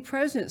won't be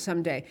president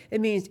someday.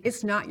 It means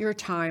it's not your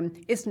time.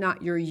 It's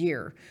not your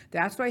year.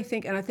 That's what I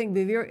think. And I think,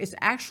 Vivek, it's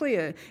actually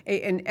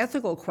an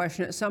ethical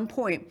question at some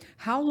point.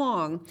 How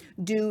long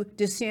do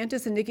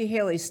DeSantis and Nikki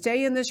Haley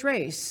stay in this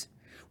race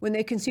when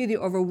they can see the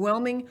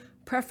overwhelming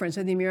preference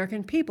of the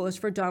American people is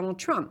for Donald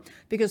Trump.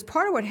 Because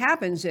part of what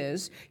happens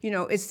is,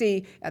 it's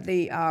the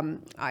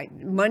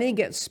money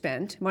gets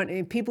spent.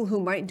 People who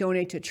might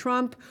donate to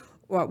Trump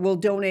will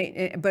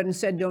donate, but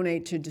instead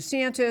donate to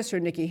DeSantis or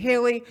Nikki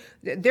Haley.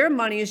 Their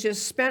money is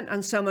just spent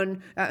on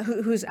someone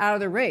who's out of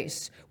the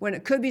race, when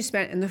it could be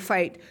spent in the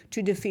fight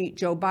to defeat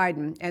Joe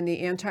Biden and the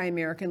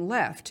anti-American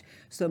left.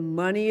 So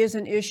money is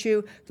an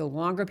issue. The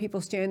longer people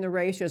stay in the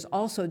race, there's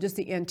also just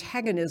the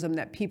antagonism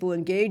that people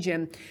engage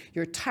in.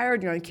 You're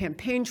tired, you're on a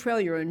campaign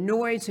trail, you're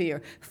annoyed, so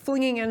you're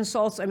flinging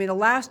insults. I mean, the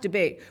last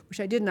debate,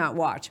 which I did not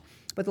watch,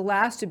 but the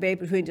last debate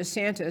between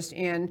DeSantis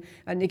and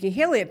Nikki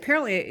Haley,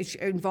 apparently it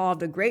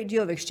involved a great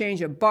deal of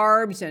exchange of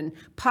barbs and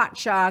pot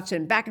shots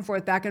and back and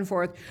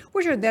forth,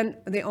 which are then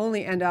they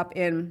only end up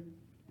in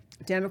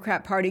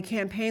Democrat Party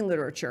campaign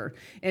literature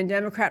and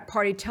Democrat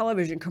Party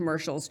television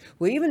commercials.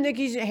 Well, even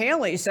Nikki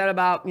Haley said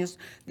about,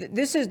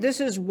 this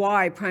is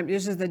why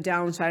this is the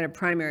downside of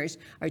primaries.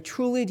 I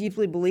truly,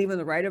 deeply believe in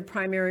the right of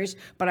primaries,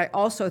 but I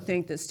also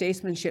think that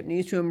statesmanship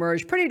needs to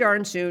emerge pretty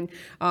darn soon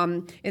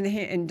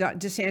in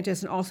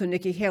DeSantis and also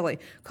Nikki Haley.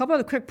 A couple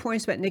of quick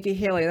points about Nikki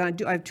Haley. I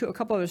have a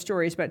couple other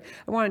stories, but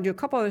I want to do a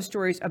couple other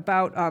stories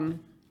about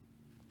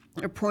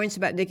points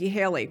about Nikki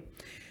Haley.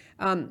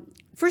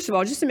 First of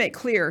all, just to make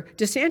clear,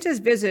 DeSantis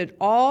visited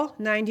all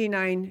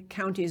 99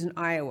 counties in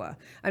Iowa.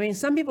 I mean,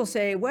 some people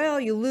say, well,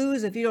 you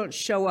lose if you don't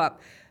show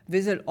up.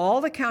 Visit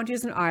all the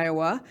counties in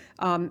Iowa,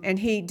 and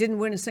he didn't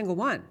win a single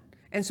one.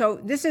 And so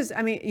this is,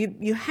 I mean,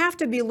 you have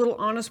to be a little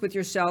honest with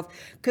yourself,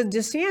 because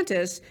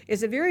DeSantis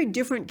is a very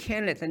different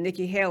candidate than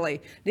Nikki Haley.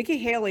 Nikki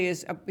Haley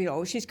is,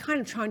 she's kind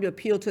of trying to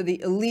appeal to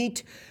the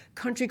elite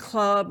country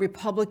club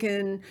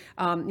Republican,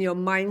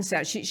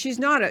 mindset. She's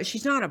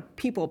not a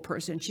people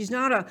person. She's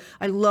not a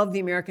I love the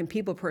American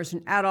people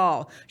person at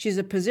all. She's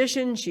a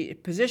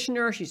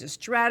positioner. She's a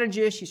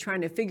strategist. She's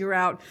trying to figure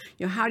out,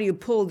 how do you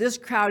pull this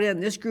crowd in,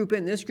 this group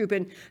in, this group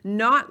in.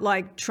 Not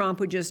like Trump,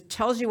 who just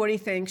tells you what he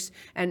thinks,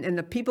 and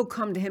the people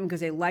come to him because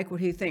they like what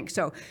he thinks.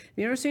 So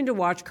be interesting to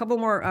watch a couple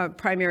more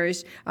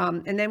primaries,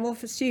 and then we'll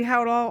see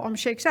how it all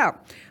shakes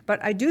out.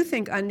 But I do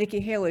think on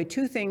Nikki Haley,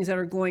 two things that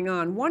are going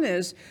on. One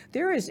is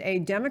there is a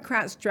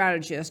Democrat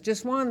strategist,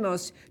 just one of the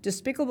most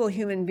despicable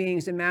human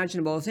beings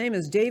imaginable. His name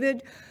is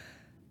David,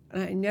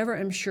 and I never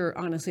am sure,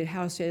 honestly,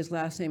 how to say his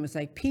last name. It's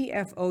like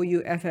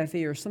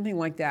Pfoufffe or something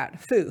like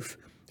that. Foof.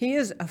 He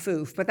is a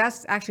foof, but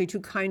that's actually too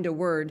kind a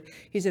word.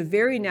 He's a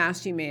very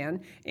nasty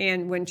man.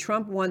 And when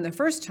Trump won the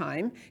first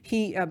time,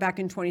 he back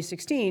in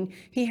 2016,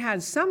 he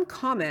had some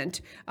comment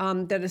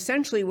that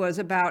essentially was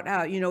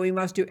about, we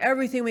must do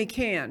everything we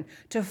can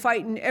to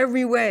fight in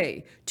every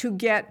way to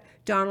get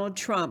Donald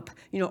Trump,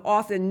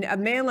 off. And a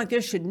man like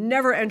this should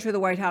never enter the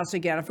White House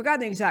again. I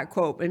forgot the exact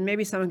quote, and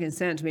maybe someone can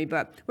send it to me,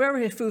 but whatever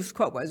his Foof's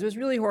quote was, it was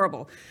really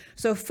horrible.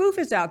 So Foof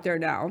is out there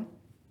now.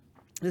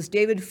 This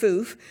David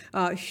Foof,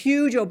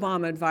 huge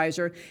Obama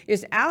advisor,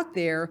 is out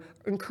there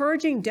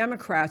encouraging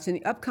Democrats in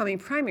the upcoming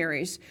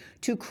primaries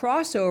to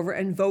cross over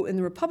and vote in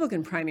the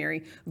Republican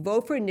primary,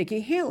 vote for Nikki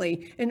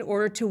Haley in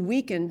order to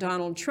weaken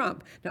Donald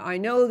Trump. Now, I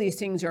know these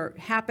things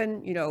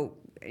happen,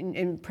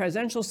 in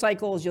presidential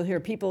cycles. You'll hear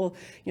people,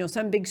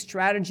 some big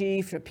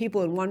strategy for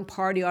people in one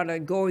party ought to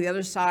go to the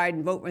other side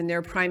and vote in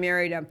their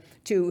primary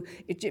to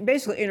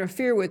basically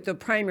interfere with the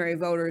primary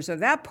voters of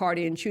that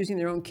party in choosing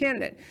their own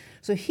candidate.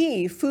 So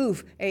he,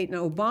 Foof, an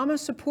Obama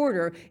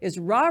supporter, is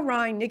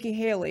rah-rahing Nikki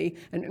Haley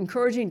and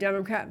encouraging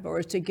Democrat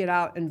voters to get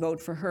out and vote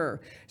for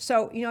her.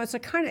 So, it's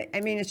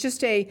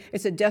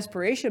it's a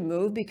desperation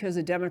move, because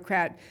the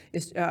Democrat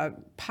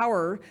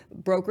power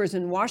brokers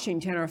in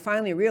Washington are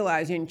finally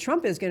realizing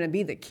Trump is going to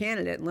be the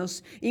candidate,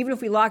 unless, even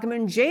if we lock him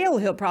in jail,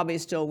 he'll probably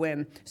still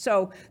win.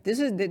 So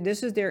this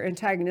is their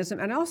antagonism.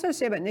 And I also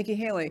say about Nikki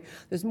Haley,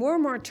 there's more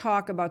and more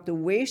talk about the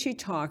way she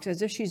talks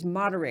as if she's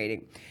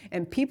moderating.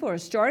 And people are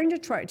starting to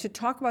try to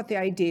talk about the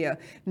idea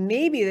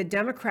maybe the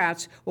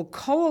Democrats will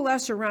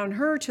coalesce around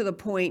her to the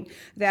point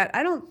that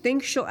I don't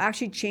think she'll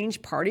actually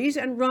change parties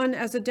and run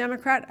as a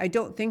Democrat. I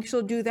don't think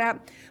she'll do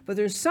that. But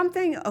there's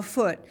something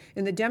afoot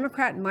in the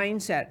Democrat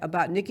mindset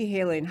about Nikki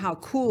Haley and how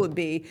cool it'd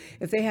be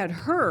if they had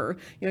her.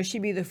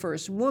 She'd be the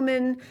first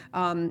woman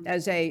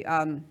as a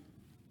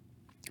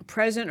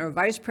president or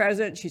vice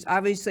president. She's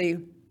obviously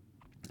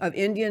of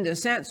Indian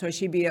descent, so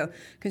she'd be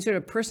considered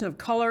a person of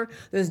color.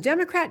 There's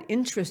Democrat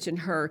interest in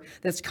her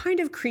that's kind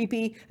of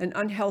creepy and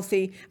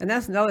unhealthy, and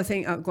that's another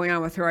thing going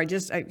on with her.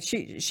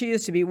 She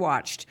is to be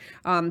watched.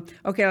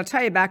 Okay, I'll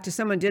tell you back to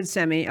someone did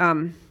send me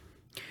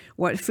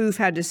what Foof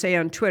had to say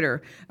on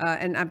Twitter,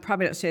 and I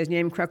probably don't say his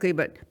name correctly,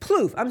 but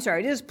Plouffe, I'm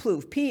sorry, it is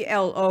Plouffe,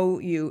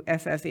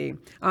 Plouffe,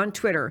 on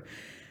Twitter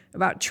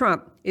about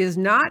Trump. It is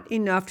not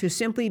enough to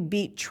simply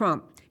beat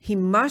Trump. He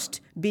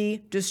must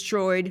be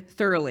destroyed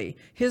thoroughly.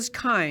 His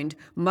kind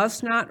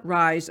must not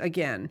rise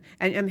again.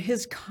 And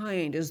his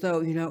kind, as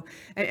though,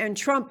 and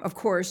Trump, of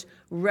course,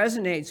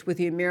 resonates with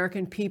the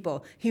American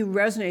people. He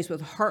resonates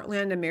with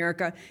heartland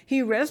America.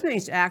 He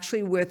resonates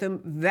actually with a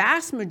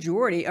vast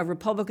majority of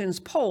Republicans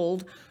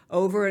polled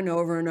over and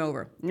over and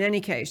over. In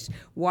any case,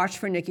 watch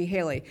for Nikki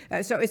Haley.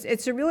 So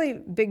it's a really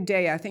big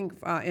day, I think,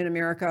 in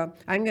America.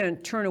 I'm going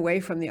to turn away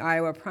from the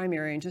Iowa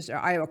primary and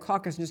Iowa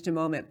caucus in just a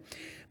moment.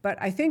 But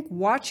I think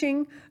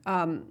watching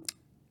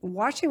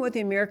what the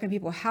American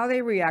people, how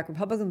they react,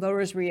 Republican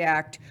voters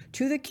react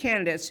to the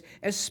candidates,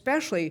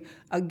 especially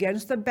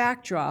against the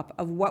backdrop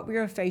of what we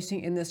are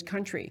facing in this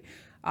country.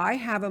 I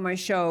have on my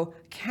show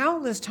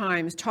countless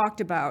times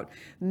talked about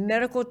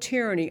medical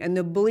tyranny and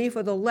the belief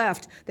of the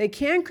left they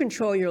can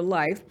control your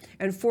life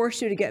and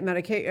force you to get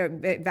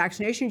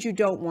vaccinations you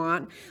don't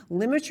want,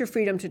 limit your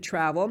freedom to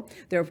travel.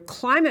 Their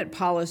climate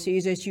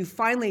policies, as you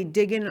finally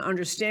dig in and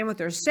understand what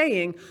they're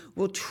saying,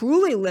 will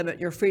truly limit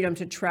your freedom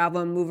to travel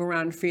and move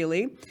around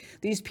freely.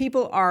 These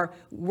people are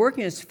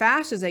working as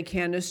fast as they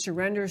can to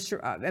surrender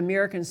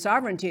American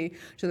sovereignty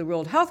to the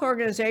World Health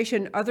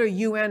Organization, other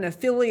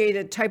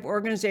UN-affiliated type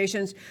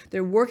organizations.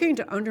 They're working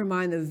to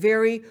undermine the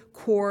very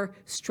core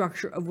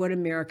structure of what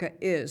America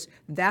is.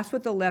 That's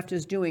what the left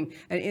is doing.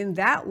 And in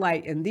that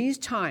light, in these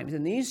times,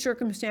 in these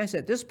circumstances,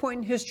 at this point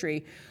in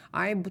history,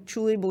 I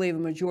truly believe a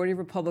majority of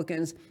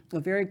Republicans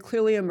will very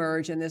clearly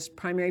emerge in this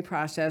primary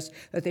process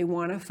that they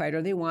want to fight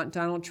or they want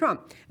Donald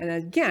Trump. And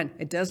again,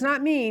 it does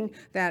not mean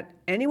that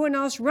anyone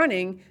else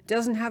running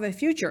doesn't have a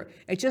future.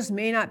 It just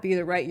may not be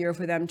the right year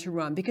for them to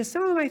run, because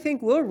some of them, I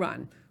think, will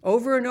run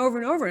over and over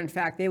and over. In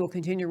fact, they will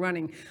continue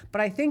running.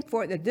 But I think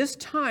at this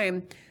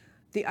time,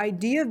 the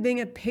idea of being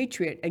a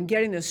patriot and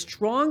getting the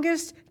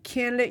strongest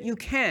candidate you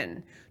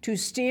can to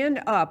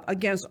stand up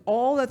against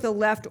all that the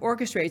left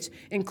orchestrates,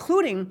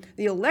 including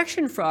the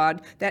election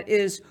fraud that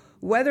is,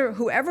 whether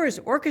whoever is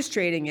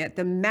orchestrating it,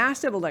 the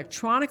massive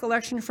electronic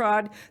election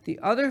fraud, the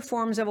other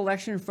forms of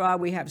election fraud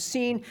we have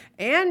seen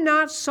and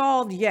not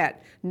solved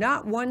yet.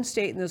 Not one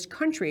state in this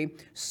country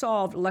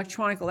solved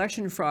electronic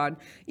election fraud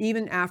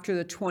even after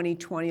the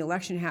 2020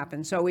 election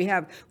happened. So we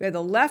have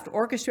the left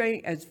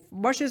orchestrating as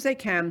much as they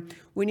can.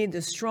 We need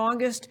the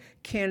strongest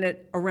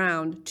candidate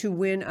around to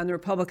win on the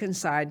Republican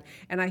side.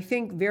 And I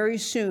think very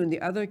soon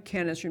the other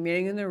candidates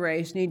remaining in the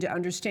race need to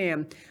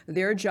understand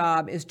their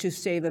job is to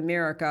save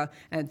America.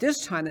 And at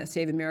this time, that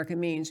save America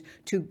means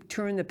to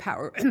turn the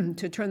power,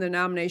 to turn the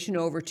nomination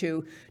over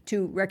to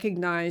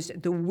recognize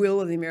the will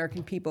of the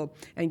American people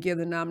and give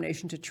the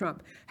nomination to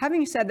Trump.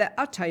 Having said that,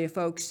 I'll tell you,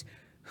 folks,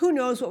 who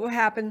knows what will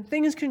happen?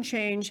 Things can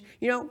change.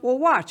 We'll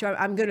watch.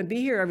 I'm going to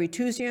be here every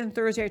Tuesday and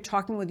Thursday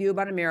talking with you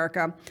about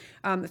America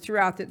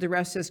throughout the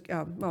rest of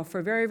this, for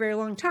a very, very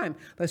long time,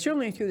 but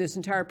certainly through this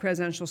entire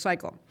presidential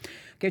cycle.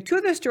 Okay, two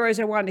of the stories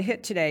I wanted to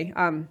hit today.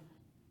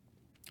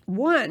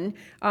 One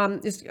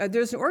is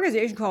there's an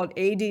organization called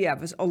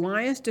ADF, it's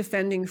Alliance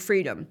Defending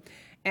Freedom.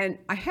 And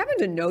I happen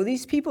to know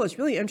these people. It's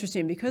really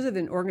interesting because of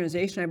an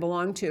organization I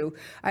belong to.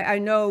 I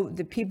know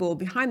the people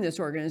behind this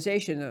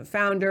organization, the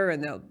founder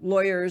and the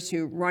lawyers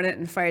who run it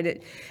and fight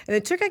it. And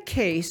they took a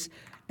case.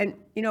 And,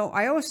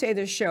 I always say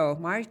this show,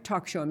 my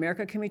talk show,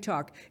 America Can We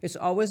Talk, it's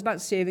always about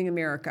saving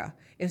America.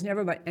 It's never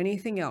about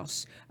anything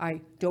else.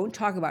 I don't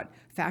talk about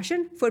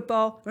fashion,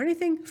 football, or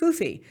anything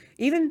foofy.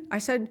 Even I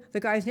said the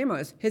guy's name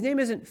was, his name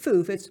isn't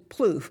Foof, it's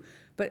Ploof.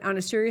 But on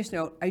a serious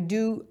note, I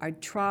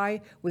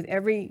try with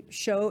every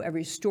show,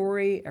 every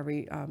story,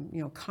 every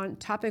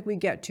topic we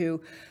get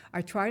to,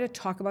 I try to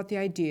talk about the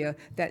idea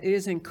that it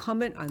is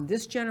incumbent on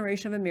this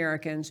generation of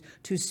Americans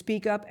to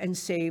speak up and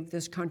save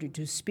this country,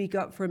 to speak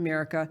up for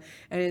America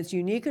and its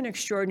unique and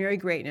extraordinary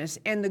greatness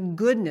and the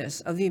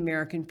goodness of the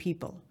American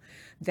people.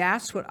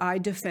 That's what I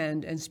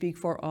defend and speak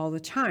for all the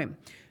time.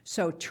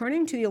 So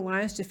turning to the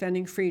Alliance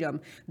Defending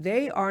Freedom,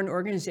 they are an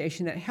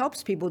organization that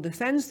helps people,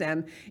 defends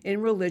them in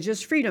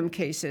religious freedom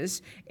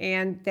cases.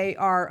 And they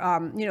are,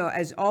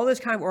 as all those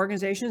kind of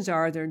organizations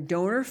are, they're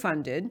donor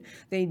funded.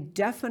 They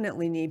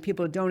definitely need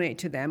people to donate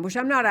to them, which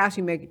I'm not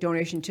asking to make a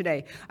donation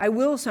today. I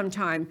will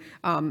sometime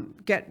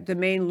get the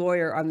main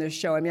lawyer on this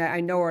show. I mean, I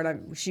know her,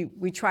 and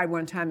we tried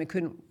one time,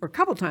 or a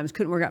couple times,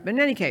 couldn't work out. But in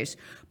any case,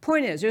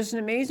 point is, there's an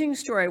amazing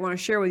story I want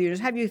to share with you,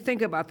 just have you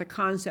think about the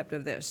concept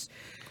of this.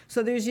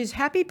 So there's these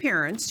happy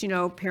parents,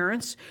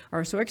 parents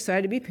are so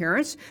excited to be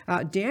parents.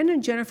 Dan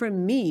and Jennifer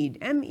Mead,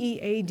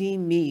 M-E-A-D,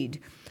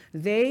 Mead.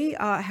 They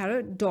had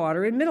a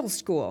daughter in middle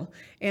school,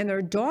 and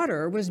their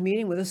daughter was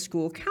meeting with a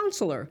school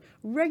counselor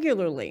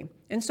regularly.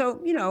 And so,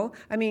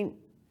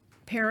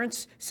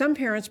 some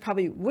parents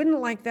probably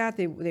wouldn't like that.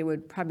 They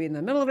would probably be in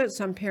the middle of it.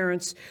 Some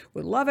parents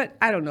would love it.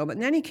 I don't know. But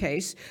in any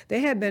case, they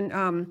had been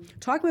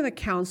talking with a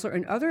counselor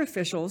and other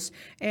officials,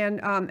 and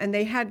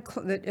they had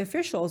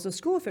the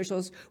school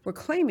officials were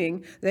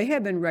claiming they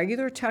had been in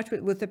regular touch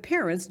with the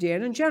parents,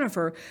 Dan and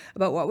Jennifer,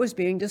 about what was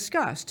being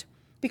discussed.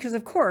 Because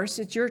of course,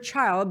 it's your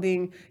child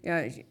being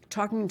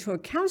talking to a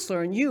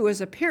counselor, and you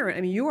as a parent,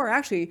 I mean, you are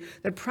actually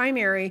the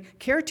primary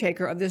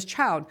caretaker of this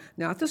child,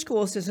 not the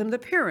school system, the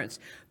parents.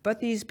 But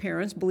these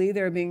parents believe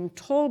they're being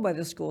told by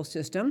the school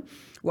system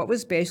what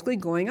was basically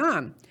going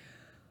on.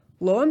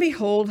 Lo and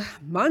behold,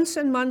 months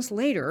and months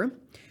later,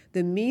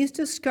 the Mees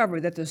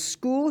discovered that the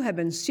school had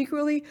been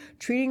secretly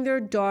treating their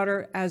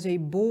daughter as a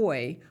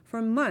boy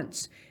for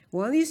months.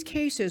 One of these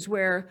cases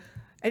where,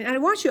 and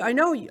I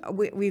know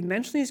we've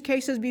mentioned these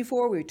cases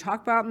before, we've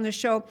talked about them in the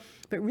show,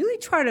 but really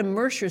try to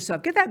immerse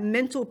yourself. Get that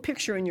mental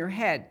picture in your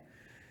head.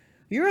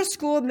 You're a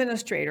school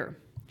administrator.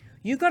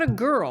 You've got a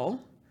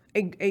girl,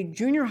 a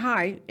junior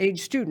high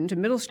age student, a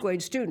middle school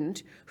age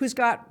student, who's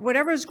got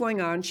whatever is going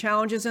on,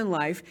 challenges in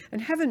life, and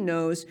heaven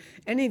knows,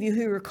 any of you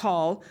who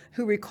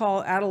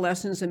recall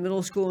adolescence and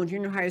middle school and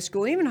junior high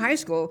school, even high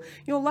school,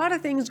 a lot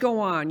of things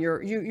go on.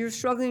 You're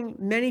struggling,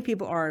 many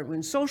people are,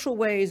 in social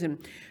ways, and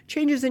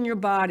changes in your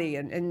body,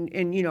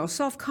 and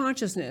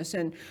self-consciousness,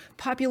 and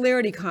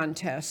popularity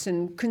contests,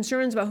 and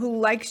concerns about who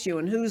likes you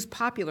and who's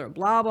popular,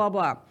 blah, blah,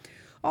 blah.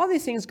 All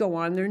these things go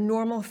on, they're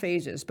normal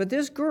phases. But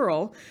this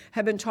girl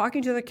had been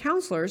talking to the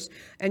counselors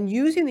and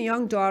using the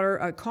young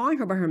daughter, calling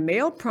her by her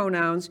male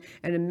pronouns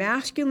and a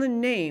masculine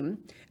name,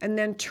 and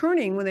then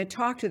turning when they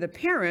talk to the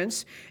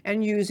parents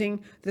and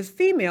using the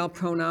female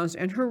pronouns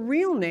and her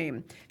real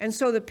name. And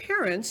so the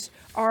parents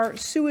are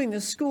suing the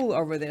school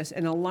over this.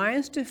 And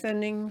Alliance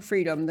Defending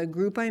Freedom, the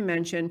group I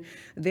mentioned,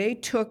 they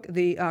took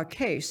the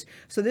case.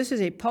 So this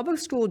is a public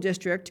school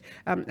district.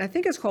 I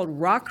think it's called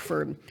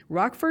Rockford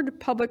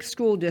Public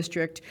School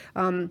District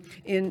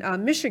in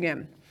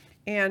Michigan.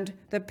 And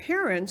the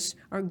parents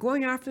are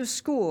going after the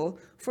school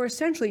for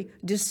essentially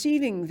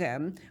deceiving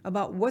them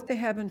about what they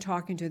have been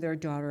talking to their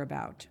daughter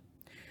about.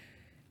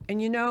 And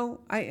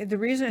the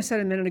reason I said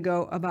a minute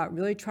ago about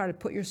really try to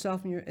put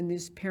yourself in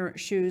these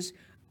parents' shoes,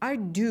 I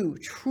do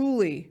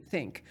truly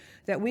think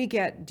that we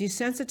get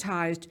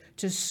desensitized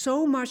to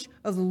so much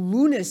of the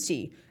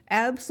lunacy,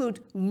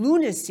 absolute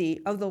lunacy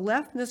of the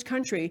left in this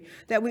country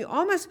that we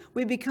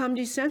become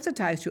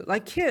desensitized to it.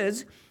 Like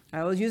kids, I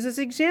always use this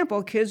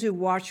example, kids who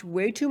watch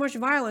way too much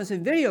violence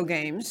in video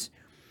games,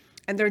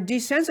 and they're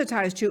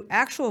desensitized to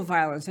actual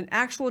violence and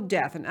actual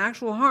death and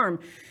actual harm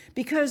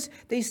because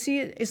they see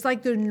it's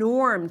like the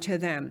norm to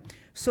them.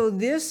 So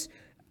this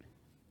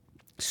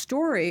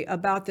story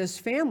about this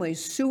family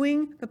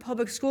suing the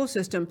public school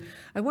system,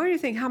 I want you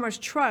to think how much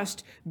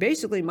trust,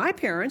 basically my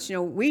parents,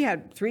 we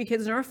had 3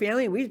 kids in our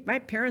family, my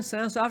parents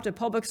sent us off to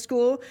public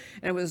school,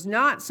 and it was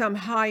not some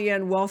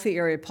high-end wealthy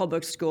area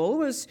public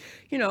school, it was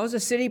a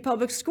city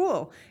public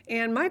school.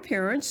 And my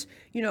parents,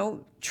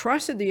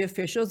 trusted the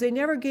officials. They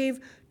never gave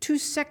 2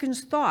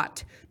 seconds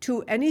thought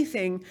to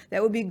anything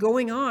that would be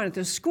going on at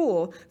the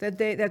school that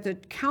the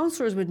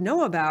counselors would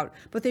know about,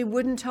 but they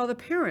wouldn't tell the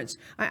parents.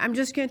 I'm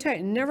just going to tell you,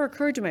 it never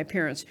occurred to my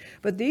parents.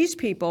 But these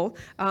people,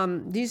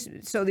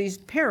 these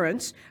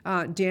parents,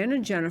 Dan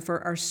and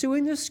Jennifer, are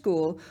suing the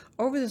school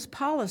over this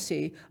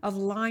policy of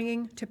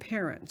lying to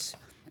parents.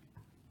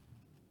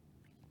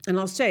 And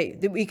I'll say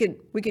that we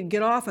could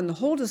get off on the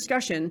whole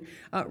discussion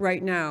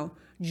right now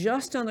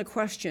just on the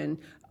question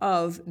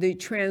of the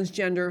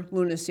transgender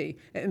lunacy.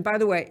 And by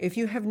the way, if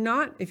you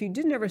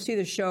didn't ever see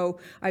the show,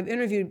 I've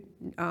interviewed,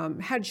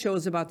 had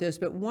shows about this,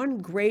 but one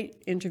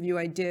great interview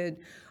I did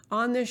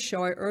on this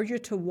show, I urge you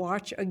to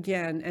watch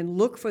again and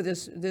look for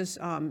this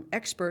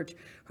expert.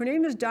 Her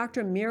name is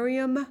Dr.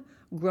 Miriam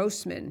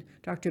Grossman.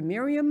 Dr.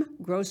 Miriam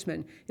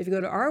Grossman. If you go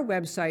to our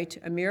website,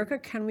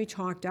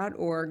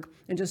 americacanwetalk.org,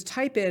 and just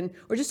type in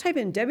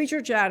Debbie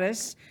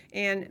Georgatos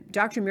and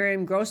Dr.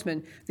 Miriam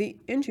Grossman, the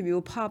interview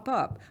will pop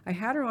up. I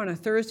had her on a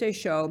Thursday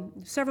show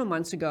several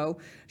months ago.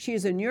 She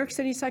is a New York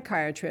City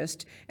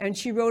psychiatrist, and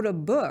she wrote a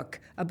book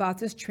about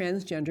this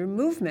transgender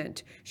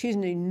movement. She's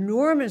an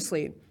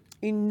enormously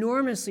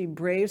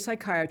brave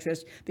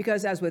psychiatrist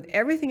because, as with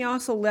everything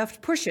else the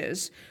left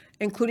pushes,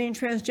 including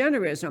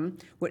transgenderism,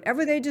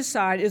 whatever they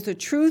decide is the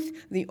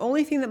truth, the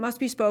only thing that must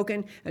be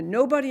spoken, and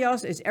nobody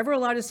else is ever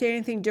allowed to say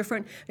anything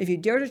different. If you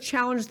dare to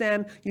challenge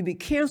them, you'd be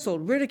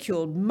canceled,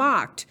 ridiculed,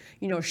 mocked,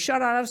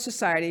 shut out of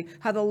society.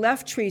 How the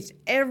left treats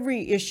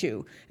every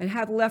issue and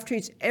how the left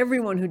treats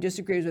everyone who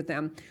disagrees with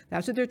them.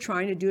 That's what they're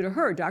trying to do to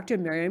her, Dr.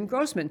 Miriam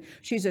Grossman.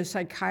 She's a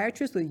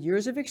psychiatrist with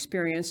years of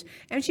experience,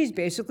 and she's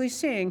basically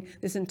saying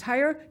this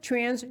entire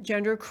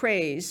transgender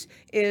craze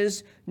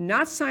is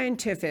not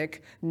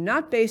scientific,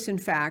 not based in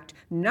fact,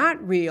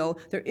 not real.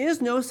 There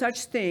is no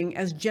such thing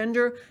as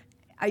gender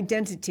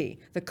identity.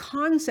 The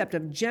concept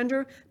of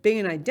gender being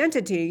an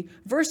identity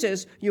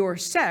versus your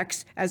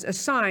sex as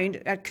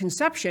assigned at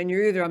conception,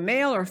 you're either a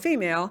male or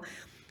female.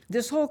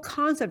 This whole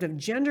concept of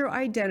gender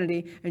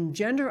identity and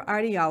gender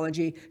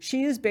ideology,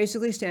 she is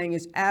basically saying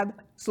is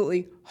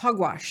absolutely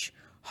hogwash.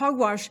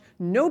 Hogwash,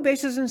 no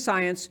basis in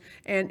science,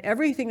 and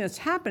everything that's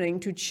happening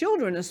to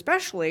children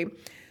especially,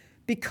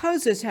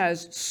 because this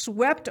has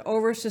swept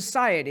over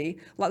society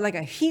like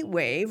a heat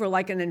wave or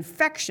like an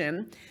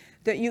infection,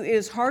 that it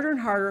is harder and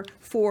harder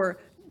for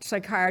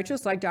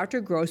psychiatrists like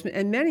Dr. Grossman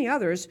and many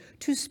others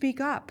to speak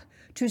up,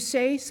 to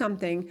say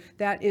something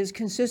that is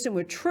consistent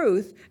with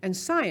truth and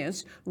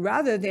science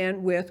rather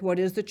than with what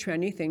is the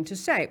trendy thing to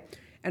say.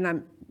 And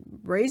I'm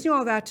raising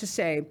all that to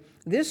say,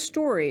 this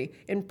story,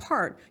 in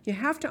part, you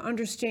have to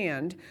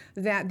understand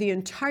that the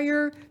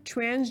entire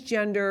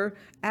transgender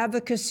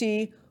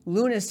advocacy,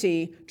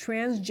 lunacy,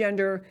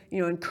 transgender,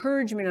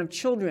 encouragement of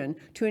children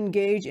to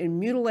engage in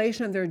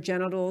mutilation of their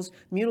genitals,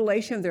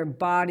 mutilation of their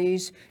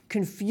bodies,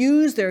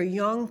 confuse their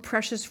young,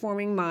 precious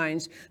forming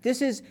minds.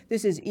 This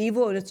is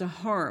evil and it's a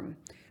harm.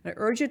 I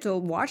urge you to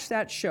watch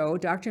that show,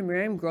 Dr.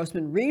 Miriam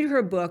Grossman, read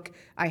her book.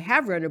 I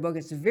have read her book,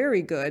 it's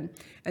very good,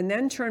 and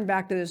then turn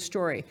back to this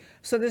story.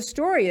 So the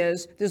story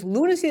is this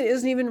lunacy that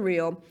isn't even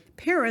real.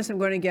 Parents, I'm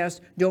going to guess,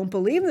 don't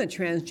believe in the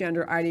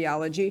transgender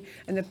ideology,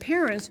 and the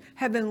parents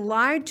have been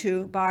lied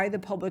to by the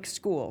public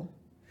school.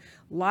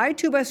 Lied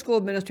to by school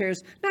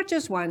administrators, not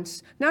just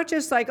once, not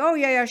just like, oh,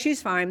 yeah,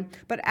 she's fine,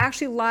 but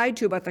actually lied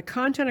to about the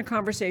content of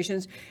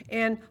conversations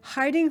and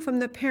hiding from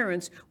the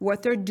parents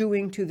what they're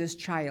doing to this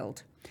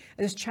child.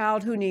 This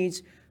child who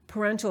needs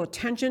parental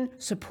attention,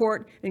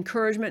 support,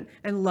 encouragement,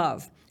 and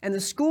love. And the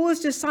school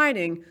is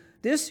deciding,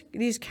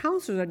 these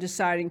counselors are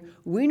deciding,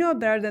 we know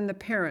better than the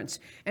parents.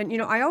 And,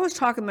 I always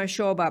talk in my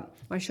shows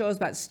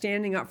about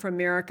standing up for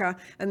America,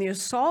 and the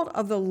assault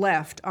of the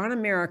left on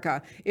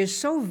America is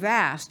so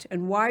vast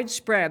and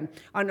widespread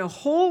on a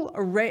whole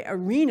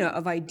arena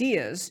of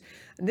ideas.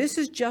 This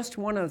is just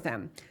one of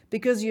them,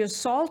 because the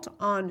assault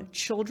on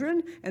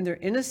children and their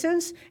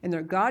innocence and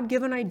their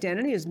God-given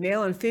identity as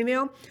male and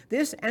female,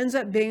 this ends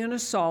up being an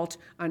assault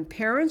on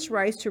parents'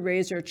 rights to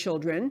raise their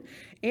children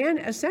and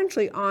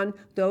essentially on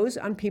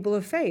people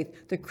of faith,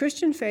 the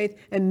Christian faith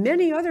and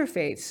many other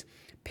faiths.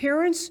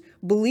 Parents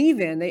believe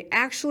in, they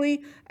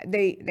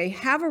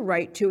have a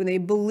right to, and they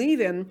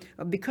believe in,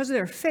 because of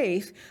their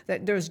faith,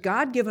 that there's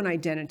God-given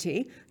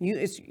identity.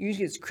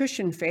 Usually it's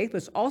Christian faith, but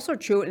it's also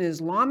true in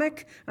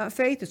Islamic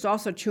faith. It's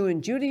also true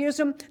in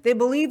Judaism. They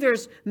believe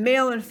there's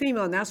male and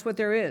female, and that's what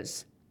there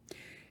is.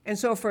 And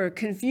so for a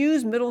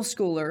confused middle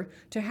schooler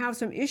to have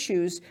some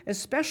issues,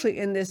 especially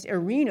in this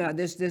arena,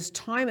 this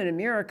time in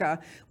America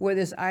where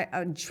this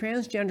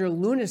transgender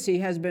lunacy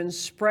has been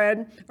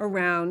spread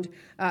around,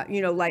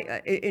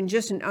 in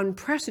just an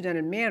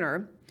unprecedented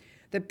manner,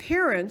 the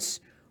parents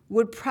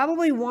would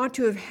probably want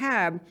to have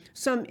had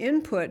some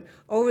input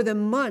over the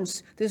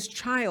months this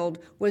child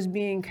was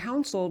being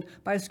counseled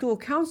by school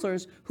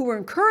counselors who were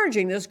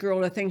encouraging this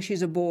girl to think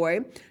she's a boy,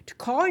 to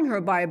calling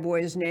her by a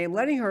boy's name,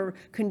 letting her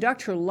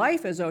conduct her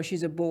life as though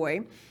she's a boy,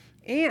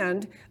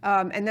 and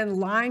then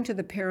lying to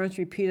the parents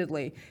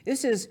repeatedly.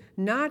 This is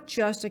not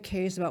just a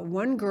case about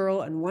one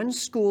girl and one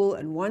school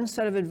and one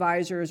set of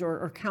advisors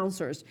or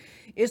counselors.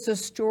 It's a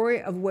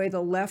story of the way the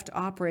left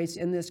operates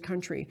in this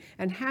country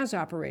and has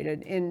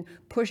operated in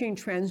pushing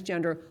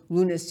transgender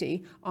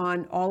lunacy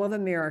on all of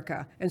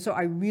America. And so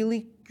I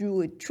really,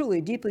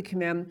 truly, deeply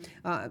commend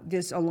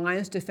this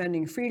Alliance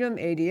Defending Freedom,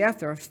 ADF.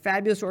 They're a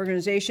fabulous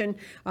organization.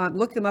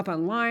 Look them up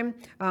online.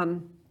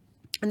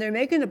 And they're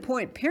making the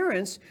point,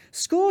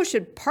 schools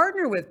should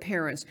partner with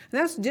parents.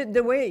 And that's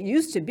the way it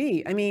used to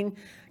be. I mean,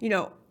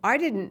 I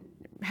didn't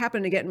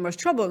happen to get in much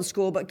trouble in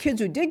school, but kids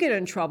who did get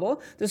in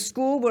trouble, the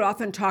school would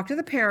often talk to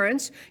the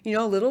parents,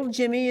 little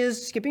Jimmy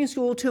is skipping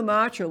school too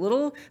much, or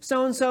little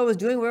so-and-so is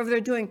doing whatever they're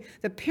doing.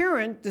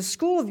 The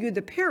school viewed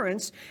the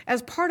parents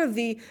as part of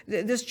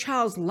this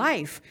child's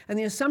life. And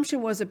the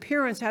assumption was the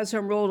parents had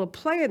some role to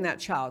play in that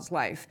child's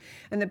life.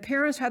 And the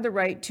parents had the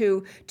right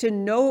to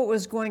know what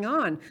was going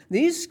on.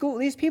 These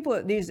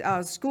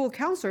school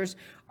counselors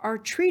are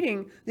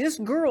treating this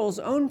girl's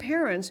own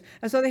parents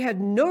as though they had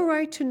no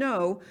right to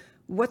know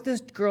what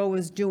this girl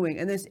was doing.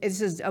 And this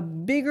is a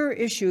bigger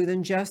issue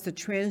than just the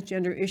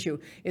transgender issue.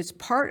 It's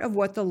part of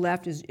what the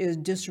left is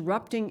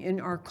disrupting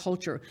in our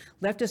culture.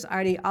 Leftist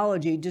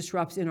ideology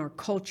disrupts in our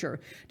culture,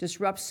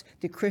 disrupts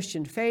the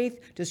Christian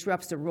faith,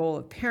 disrupts the role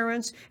of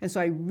parents. And so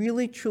I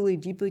really, truly,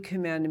 deeply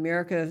commend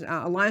America's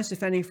Alliance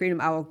Defending Freedom.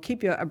 I will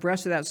keep you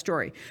abreast of that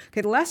story. Okay,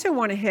 the last thing I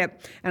want to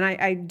hit, and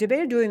I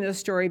debated doing this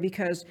story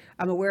because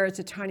I'm aware it's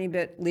a tiny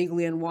bit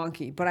legally and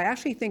wonky, but I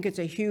actually think it's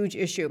a huge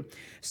issue.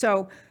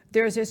 So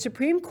there's a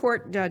Supreme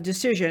Court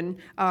decision.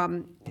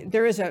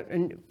 There is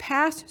a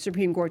past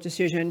Supreme Court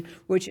decision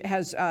which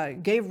has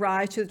gave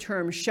rise to the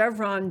term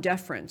Chevron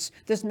deference.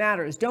 This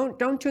matters. Don't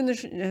turn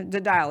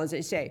the dial, as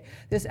they say.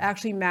 This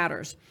actually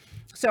matters.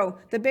 So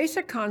the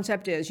basic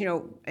concept is,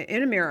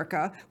 in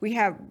America, we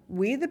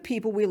the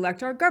people, we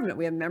elect our government.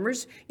 We have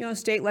members,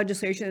 state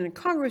legislation, and in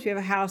Congress, we have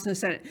a House and a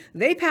Senate.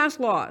 They pass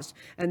laws.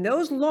 And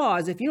those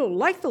laws, if you don't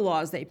like the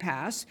laws they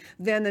pass,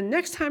 then the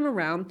next time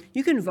around,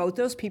 you can vote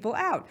those people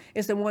out.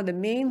 It's one of the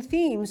main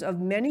themes of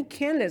many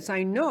candidates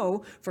I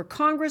know for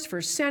Congress,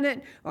 for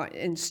Senate,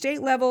 and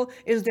state level,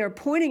 is they're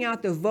pointing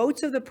out the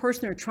votes of the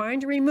person they're trying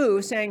to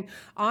remove, saying,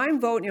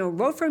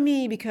 vote for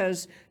me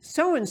because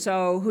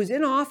so-and-so who's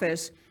in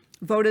office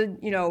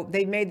voted,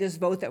 they made this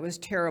vote that was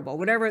terrible,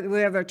 whatever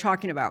they're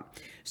talking about.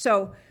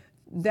 So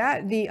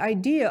that the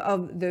idea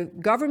of the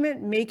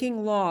government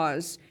making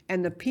laws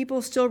and the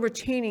people still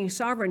retaining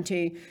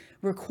sovereignty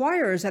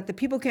requires that the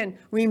people can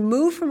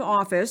remove from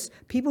office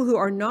people who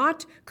are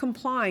not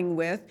complying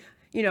with,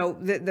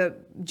 the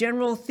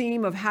general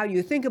theme of how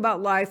you think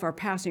about life, are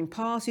passing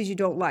policies you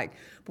don't like.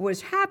 But what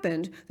has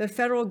happened, the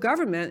federal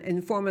government, in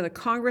the form of the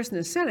Congress and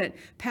the Senate,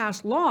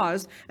 passed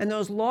laws, and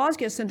those laws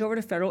get sent over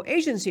to federal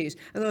agencies.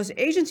 And those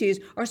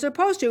agencies are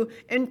supposed to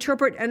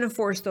interpret and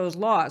enforce those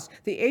laws.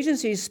 The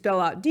agencies spell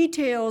out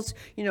details,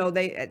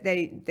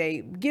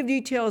 they give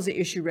details, they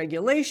issue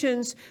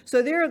regulations.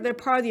 So they're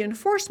part of the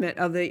enforcement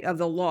of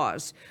the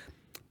laws.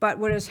 But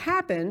what has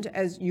happened,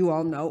 as you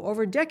all know,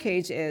 over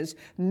decades is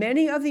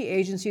many of the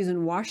agencies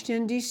in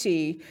Washington,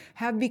 D.C.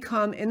 have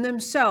become in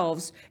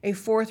themselves a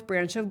fourth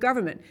branch of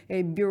government,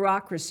 a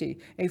bureaucracy,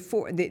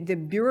 the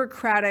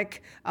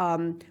bureaucratic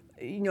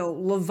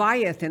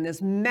Leviathan,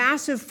 this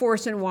massive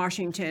force in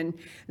Washington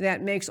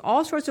that makes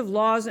all sorts of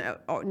laws,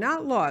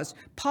 not laws,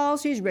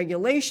 policies,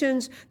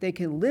 regulations. They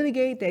can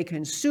litigate, they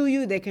can sue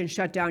you, they can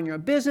shut down your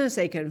business,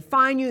 they can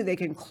fine you, they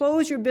can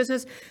close your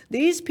business.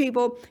 These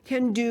people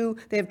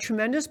they have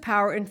tremendous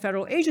power in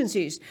federal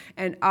agencies.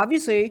 And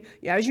obviously,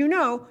 as you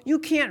know, you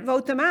can't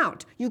vote them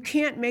out. You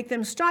can't make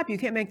them stop. You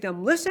can't make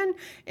them listen.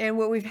 And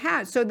what we've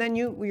had, so then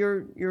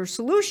your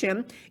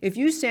solution, if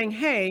you're saying,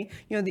 hey,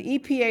 the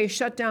EPA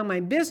shut down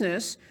my business,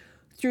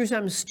 through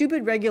some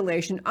stupid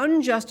regulation,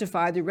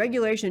 unjustified. The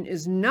regulation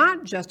is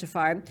not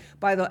justified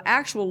by the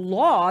actual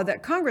law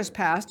that Congress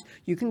passed.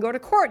 You can go to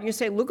court and you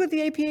say, look what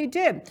the EPA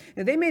did.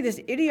 Now, they made this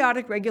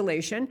idiotic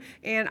regulation,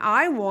 and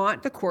I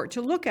want the court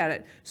to look at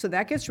it. So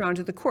that gets around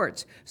to the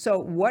courts. So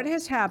what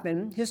has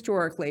happened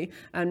historically,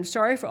 I'm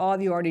sorry for all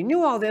of you already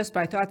knew all this,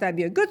 but I thought that'd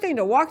be a good thing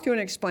to walk through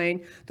and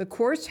explain. The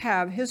courts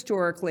have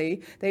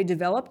historically,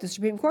 the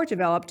Supreme Court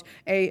developed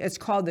it's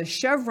called the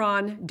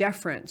Chevron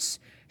deference.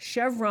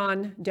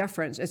 Chevron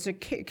deference. It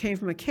came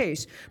from a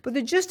case. But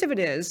the gist of it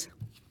is,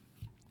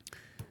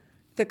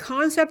 the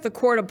concept the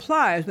court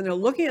applies when they're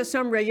looking at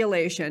some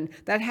regulation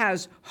that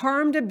has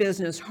harmed a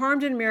business,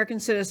 harmed an American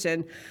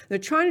citizen, they're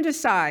trying to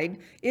decide,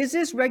 is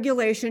this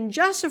regulation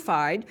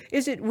justified?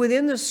 Is it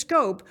within the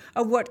scope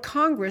of what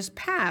Congress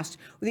passed?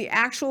 The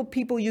actual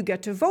people you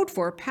get to vote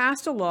for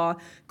passed a law,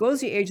 goes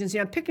to the agency.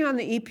 I'm picking on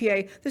the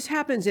EPA. This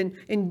happens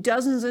in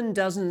dozens and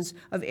dozens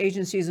of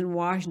agencies in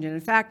Washington.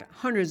 In fact,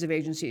 hundreds of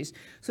agencies.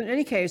 So in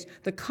any case,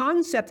 the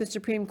concept of the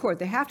Supreme Court,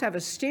 they have to have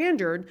a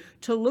standard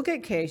to look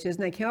at cases,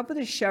 and they came up with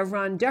a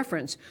Chevron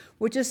deference,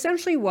 which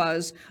essentially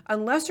was,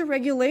 unless a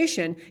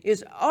regulation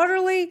is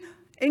utterly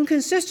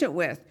inconsistent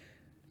with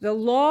the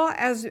law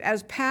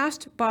as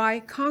passed by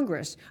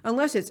Congress,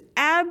 unless it's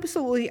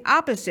absolutely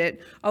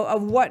opposite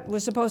of what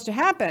was supposed to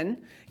happen,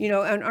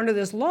 and under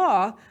this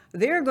law,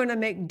 they're going to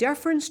make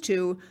deference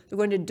to, they're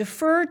going to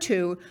defer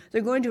to,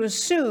 they're going to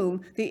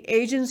assume the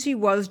agency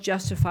was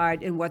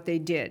justified in what they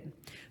did.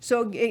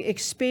 So it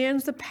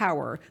expands the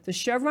power. The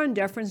Chevron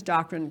deference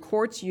doctrine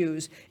courts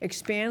use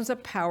expands the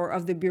power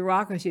of the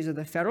bureaucracies of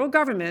the federal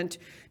government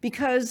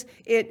because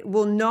it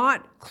will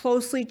not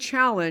closely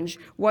challenge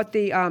what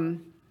the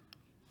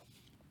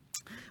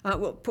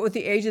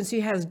agency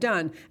has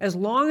done, as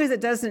long as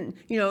it doesn't,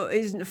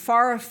 isn't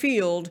far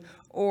afield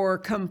or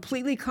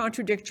completely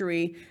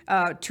contradictory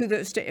to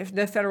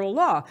the federal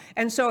law.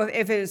 And so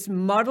if it's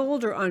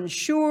muddled or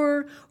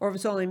unsure, or if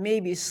it's only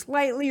maybe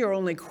slightly or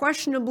only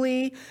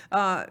questionably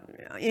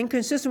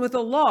inconsistent with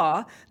the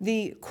law,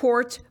 the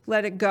court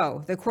let it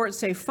go. The courts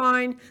say,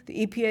 fine,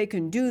 the EPA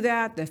can do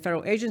that, the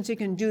federal agency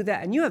can do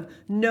that, and you have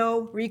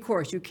no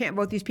recourse. You can't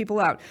vote these people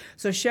out.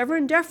 So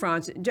Chevron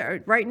deference,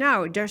 right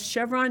now,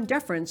 Chevron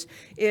deference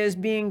is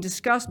being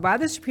discussed by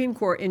the Supreme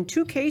Court in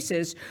two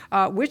cases,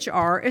 which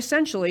are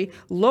essentially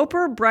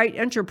Loper Bright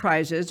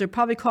Enterprises. They're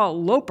probably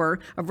called Loper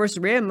versus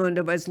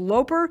Raymond, but it's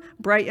Loper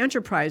Bright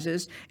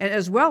Enterprises, and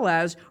as well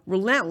as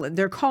Relentless.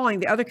 They're calling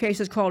the other case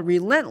is called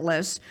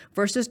Relentless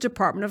versus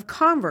Department of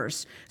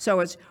Commerce. So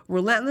it's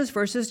Relentless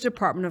versus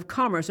Department of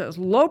Commerce. So it's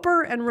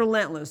Loper and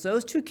Relentless.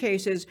 Those two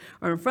cases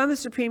are in front of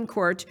the Supreme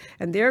Court,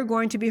 and they're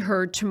going to be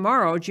heard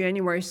tomorrow,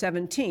 January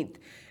 17th.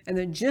 And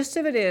the gist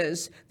of it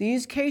is,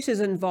 these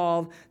cases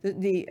involve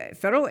the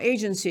federal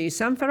agencies,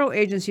 some federal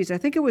agencies, I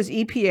think it was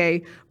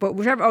EPA, but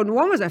whichever,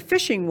 one was a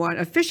fishing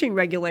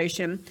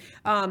regulation.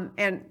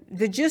 And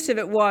the gist of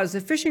it was, the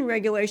fishing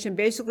regulation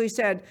basically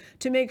said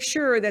to make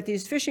sure that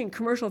these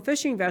commercial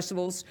fishing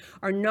vessels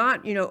are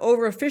not,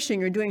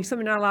 overfishing or doing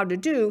something not allowed to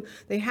do,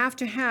 they have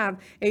to have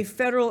a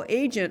federal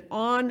agent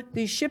on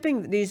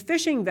these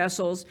fishing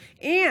vessels,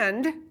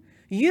 and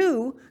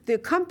you,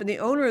 the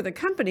owner of the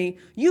company,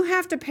 you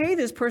have to pay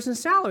this person's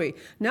salary.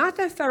 Not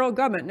the federal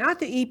government, not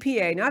the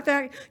EPA, not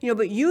that,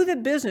 but you, the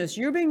business,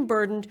 you're being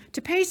burdened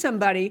to pay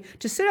somebody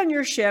to sit on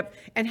your ship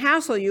and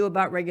hassle you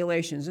about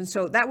regulations. And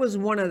so that was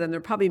one of them. There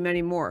are probably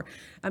many more.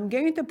 I'm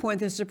getting at the point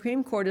the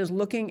Supreme Court is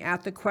looking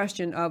at the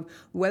question of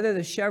whether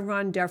the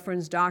Chevron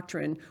deference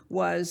doctrine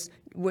was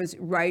was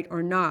right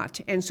or not.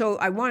 And so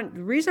the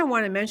reason I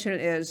want to mention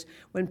it is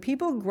when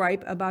people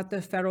gripe about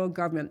the federal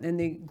government and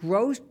the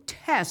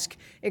grotesque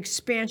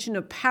expansion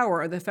of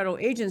power of the federal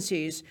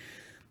agencies,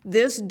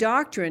 this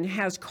doctrine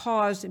has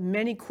caused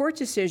many court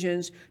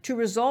decisions to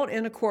result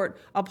in a court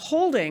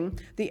upholding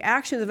the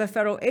actions of a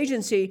federal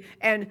agency,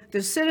 and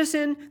the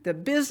citizen, the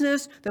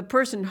business, the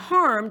person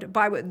harmed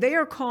by what they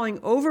are calling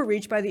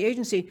overreach by the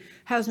agency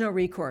has no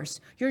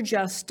recourse. You're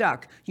just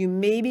stuck. You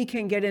maybe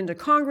can get into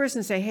Congress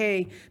and say,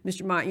 hey,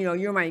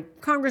 you're my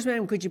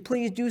congressman, could you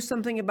please do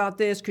something about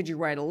this? Could you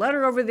write a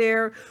letter over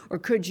there? Or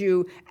could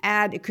you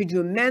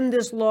amend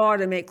this law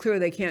to make clear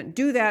they can't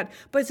do that?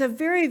 But it's a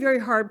very, very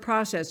hard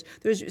process.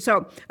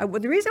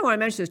 The reason I want to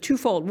mention this is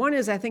twofold. One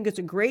is I think it's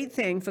a great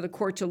thing for the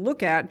court to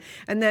look at,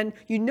 and then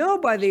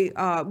by the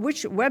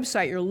which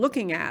website you're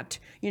looking at,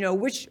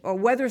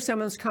 whether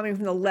someone's coming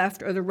from the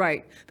left or the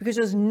right, because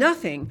there's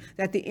nothing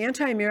that the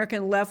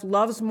anti-American left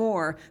loves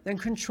more than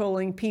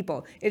controlling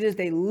people. It is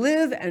they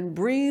live and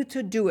breathe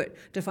to do it,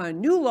 to find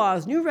new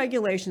laws, new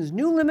regulations,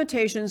 new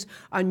limitations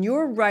on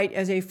your right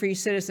as a free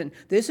citizen.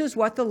 This is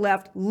what the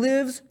left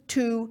lives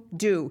to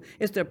do.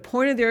 It's the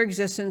point of their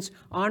existence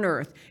on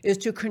earth, is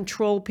to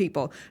control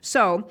people.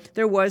 So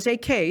there was a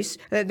case,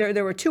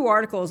 there were two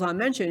articles I'll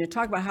mention. You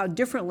talk about how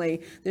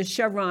differently this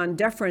Chevron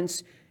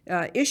deference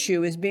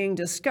issue is being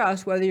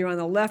discussed, whether you're on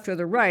the left or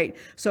the right.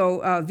 So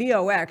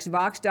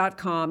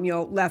Vox.com,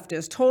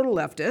 leftists, total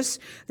leftists,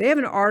 they have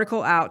an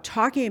article out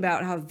talking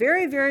about how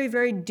very, very,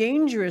 very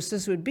dangerous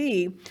this would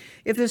be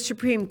if the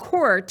Supreme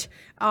Court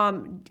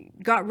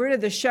got rid of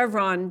the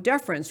Chevron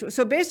deference.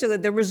 So basically,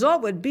 the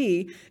result would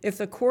be if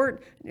the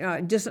court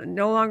just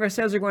no longer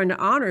says they're going to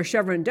honor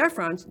Chevron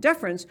deference,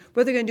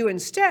 what they're going to do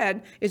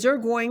instead is they're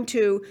going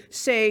to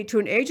say to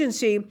an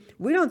agency,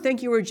 we don't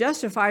think you were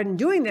justified in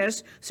doing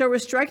this, so we're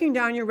striking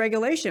down your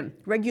regulation.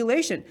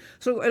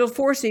 So it'll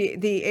force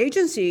the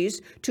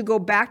agencies to go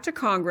back to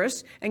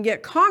Congress and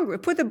get Congress,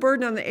 put the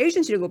burden on the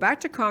agency to go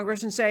back to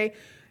Congress and say,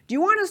 do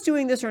you want us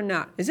doing this or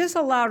not? Is this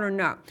allowed or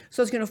not?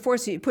 So it's going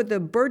to put the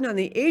burden on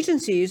the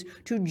agencies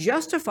to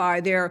justify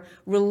their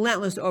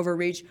relentless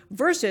overreach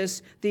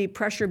versus the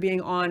pressure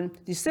being on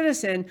the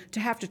citizen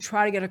to have to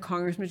try to get a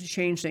congressman to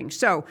change things.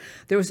 So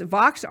there was a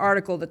Vox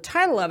article. The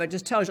title of it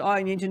just tells you all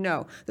you need to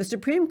know. The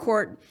Supreme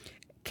Court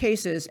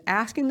cases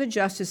asking the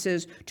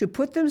justices to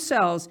put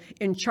themselves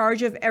in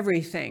charge of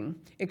everything.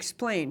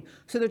 Explain.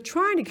 So they're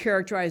trying to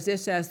characterize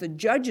this as the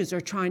judges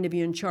are trying to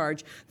be in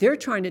charge. They're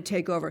trying to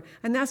take over.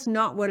 And that's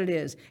not what it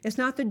is. It's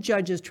not the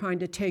judges trying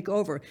to take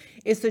over.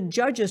 It's the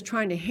judges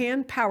trying to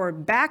hand power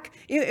back.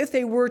 If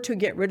they were to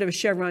get rid of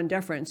Chevron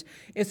deference,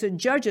 it's the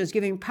judges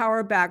giving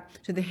power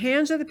back to the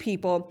hands of the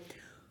people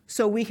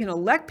so we can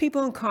elect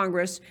people in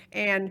Congress,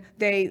 and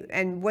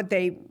what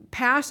they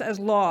pass as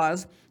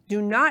laws do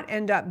not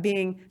end up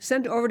being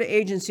sent over to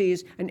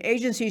agencies, and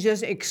agencies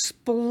just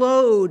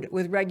explode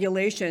with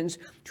regulations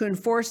to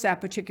enforce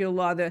that particular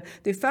law. The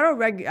federal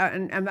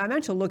and I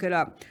meant to look it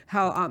up,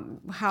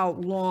 how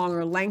long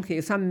or lengthy,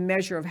 some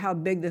measure of how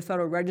big the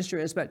Federal Register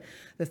is, but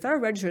the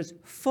Federal Register is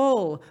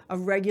full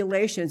of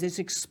regulations. It's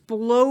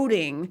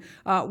exploding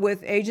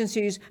with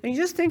agencies. And you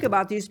just think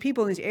about these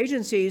people in these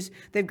agencies,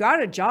 they've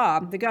got a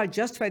job, they've got to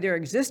justify their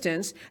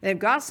existence, and they've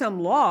got some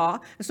law,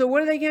 and so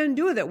what are they going to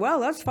do with it? Well,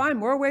 that's fine.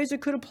 More ways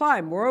it could apply.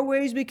 More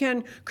ways we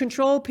can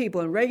control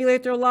people and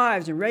regulate their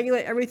lives and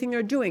regulate everything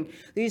they're doing.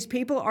 These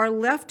people are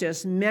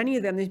leftists. Many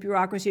of them, these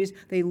bureaucracies,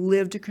 they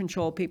live to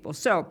control people.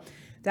 So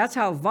that's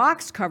how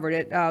Vox covered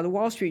it. The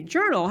Wall Street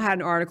Journal had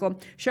an article,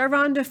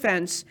 Chevron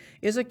defense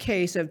is a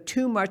case of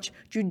too much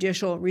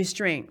judicial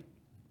restraint.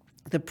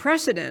 The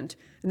precedent,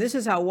 and this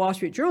is how Wall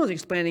Street Journal is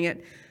explaining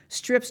it,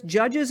 strips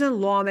judges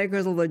and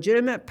lawmakers of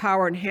legitimate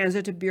power and hands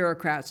it to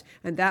bureaucrats.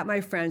 And that, my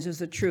friends, is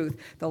the truth.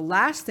 The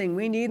last thing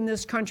we need in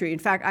this country, in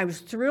fact, I was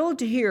thrilled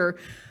to hear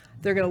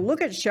they're going to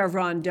look at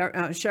Chevron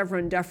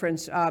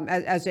deference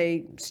as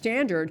a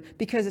standard,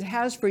 because it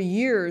has for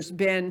years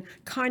been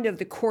kind of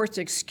the court's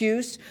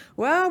excuse.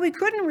 Well, we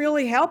couldn't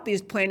really help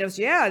these plaintiffs.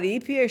 Yeah, the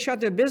EPA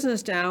shut their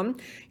business down,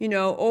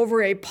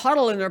 over a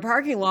puddle in their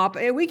parking lot.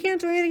 But we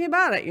can't do anything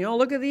about it.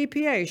 Look at the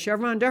EPA,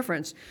 Chevron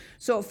deference.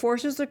 So it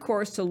forces the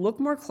courts to look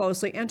more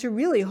closely and to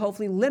really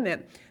hopefully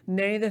limit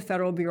many of the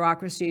federal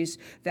bureaucracies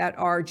that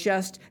are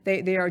just,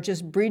 they are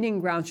just breeding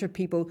grounds for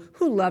people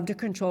who love to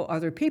control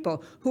other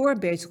people, who are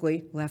basically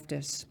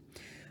leftists.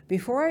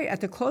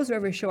 At the close of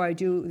every show, I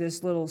do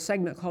this little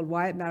segment called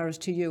Why It Matters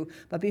to You.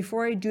 But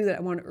before I do that,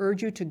 I want to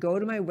urge you to go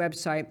to my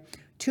website,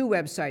 two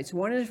websites.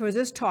 One is for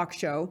this talk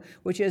show,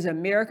 which is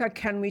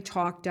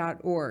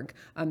americacanwetalk.org.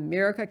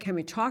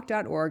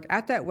 americacanwetalk.org.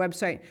 At that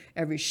website,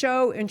 every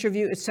show,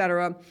 interview,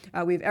 etc.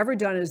 We've ever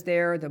done is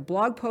there. The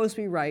blog posts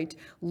we write.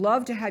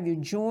 Love to have you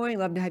join.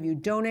 Love to have you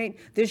donate.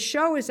 This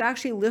show is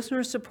actually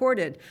listener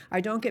supported. I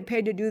don't get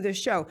paid to do this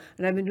show,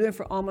 and I've been doing it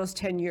for almost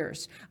 10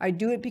 years. I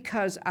do it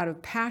because out of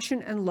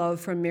passion and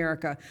love for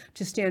America,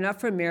 to stand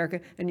up for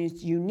America and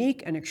its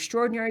unique and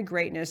extraordinary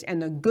greatness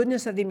and the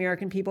goodness of the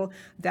American people.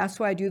 That's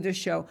why I do this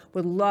show. show.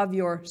 Would love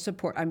your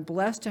support. I'm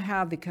blessed to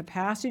have the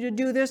capacity to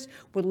do this.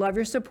 Would love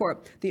your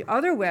support. The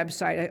other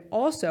website I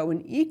also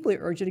and equally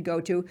urge you to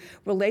go to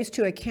relates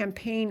to a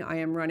campaign I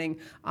am running.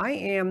 I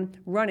am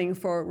running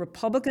for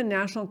Republican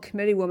National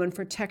Committee woman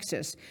for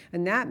Texas,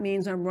 and that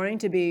means I'm running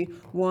to be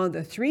one of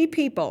the 3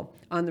 people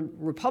on the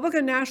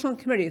Republican National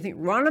Committee. I think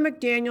Ronna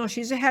McDaniel,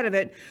 she's ahead of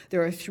it.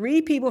 There are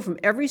 3 people from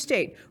every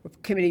state,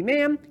 committee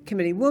man,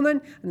 committee woman,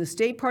 and the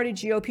state party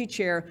GOP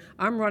chair.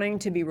 I'm running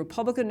to be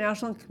Republican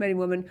National Committee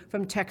woman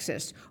from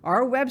Texas.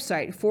 Our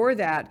website for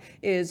that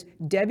is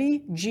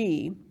Debbie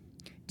G,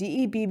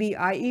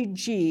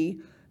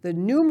 DEBBIEG, the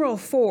numeral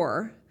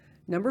 4,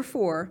 number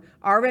 4,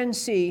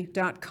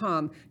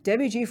 RNC.com,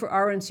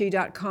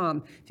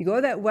 DebbieG4RNC.com. If you go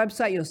to that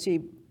website, you'll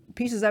see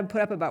pieces I've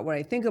put up about what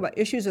I think about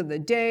issues of the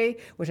day,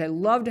 which I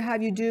love to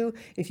have you do.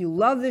 If you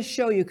love this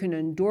show, you can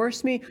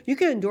endorse me. You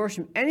can endorse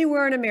from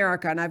anywhere in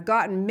America, and I've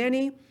gotten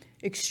many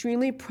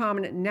extremely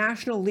prominent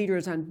national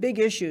leaders on big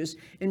issues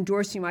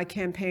endorsing my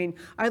campaign.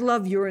 I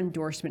love your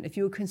endorsement. If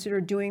you would consider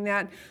doing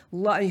that,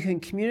 you can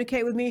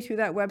communicate with me through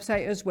that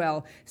website as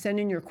well. Send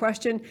in your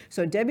question.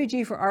 So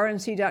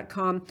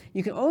DebbieG4RNC.com.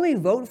 You can only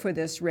vote for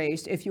this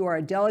race if you are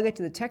a delegate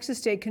to the Texas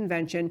State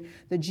Convention,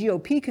 the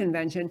GOP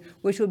convention,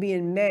 which will be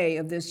in May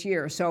of this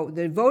year. So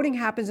the voting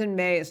happens in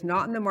May. It's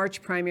not in the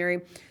March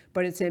primary,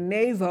 but it's a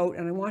May vote,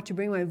 and I want to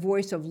bring my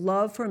voice of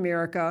love for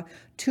America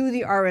to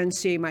the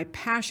RNC, my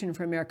passion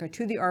for America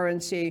to the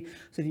RNC.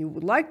 So if you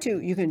would like to,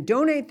 you can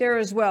donate there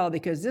as well,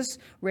 because this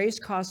race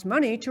costs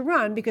money to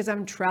run because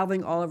I'm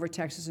traveling all over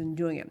Texas and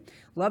doing it.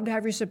 Love to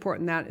have your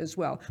support in that as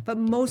well. But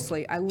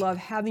mostly, I love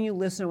having you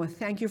listen. I want to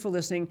thank you for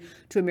listening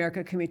to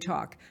America Can We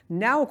Talk.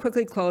 Now we'll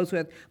quickly close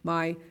with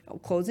my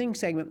closing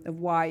segment of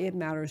why it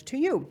matters to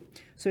you.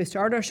 So we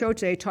started our show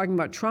today talking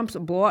about Trump's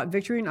blowout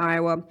victory in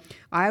Iowa.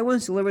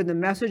 Iowans delivered the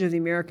message of the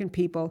American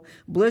people.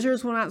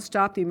 Blizzards will not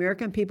stop the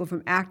American people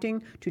from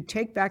acting to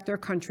take back their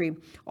country.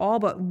 All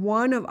but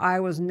one of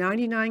Iowa's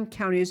 99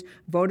 counties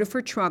voted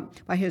for Trump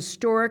by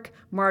historic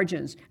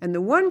margins. And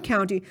the one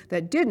county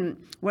that didn't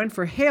went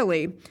for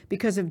Haley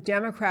because of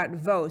Democrat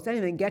votes. I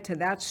didn't even get to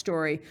that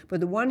story. But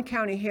the one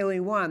county Haley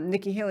won,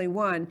 Nikki Haley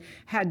won,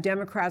 had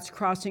Democrats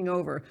crossing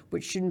over,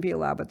 which shouldn't be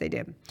allowed, but they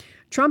did.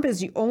 Trump is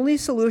the only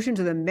solution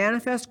to the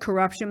manifest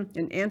corruption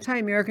and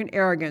anti-American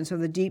arrogance of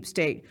the deep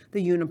state,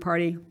 the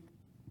uniparty.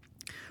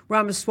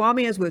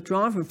 Ramaswamy has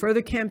withdrawn from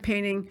further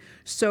campaigning,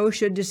 so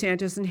should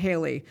DeSantis and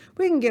Haley.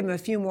 We can give them a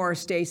few more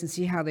states and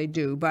see how they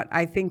do, but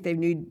I think they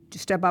need to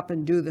step up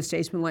and do the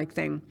statesmanlike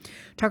thing.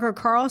 Tucker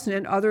Carlson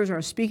and others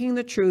are speaking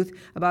the truth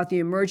about the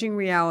emerging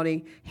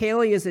reality.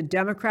 Haley is the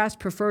Democrats'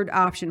 preferred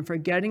option for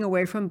getting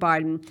away from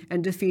Biden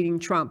and defeating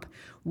Trump.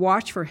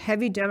 Watch for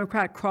heavy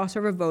Democrat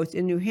crossover votes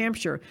in New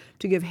Hampshire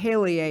to give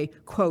Haley a,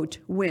 quote,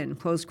 win,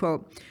 close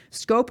quote.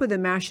 Scope of the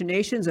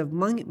machinations of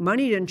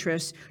moneyed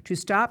interests to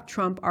stop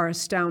Trump are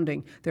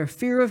astounding. Their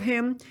fear of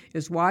him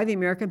is why the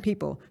American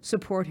people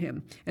support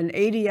him. An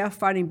ADF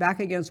fighting back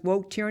against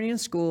woke tyranny in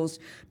schools.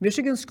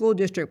 Michigan School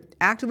District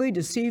actively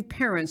deceived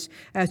parents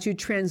as to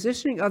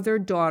transitioning of their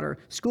daughter.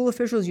 School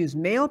officials use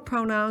male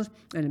pronouns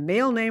and a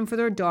male name for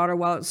their daughter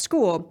while at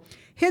school.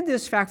 Hid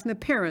this fact from the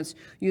parents,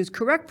 used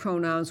correct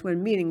pronouns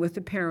when meeting with the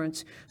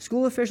parents.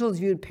 School officials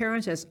viewed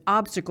parents as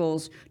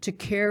obstacles to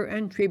care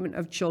and treatment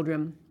of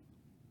children.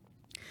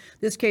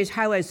 This case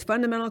highlights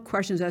fundamental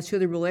questions as to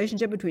the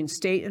relationship between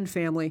state and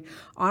family.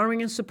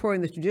 Honoring and supporting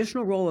the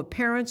traditional role of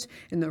parents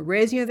in the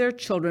raising of their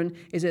children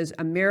is as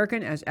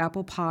American as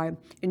apple pie.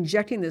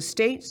 Injecting the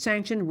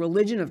state-sanctioned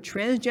religion of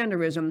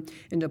transgenderism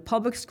into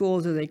public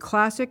schools is a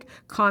classic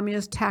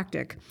communist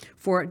tactic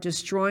for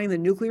destroying the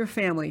nuclear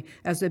family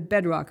as the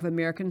bedrock of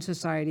American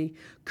society.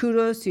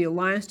 Kudos to the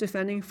Alliance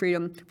Defending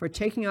Freedom for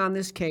taking on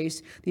this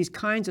case. These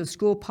kinds of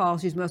school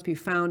policies must be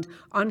found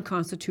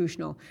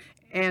unconstitutional,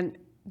 and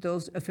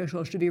those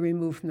officials should be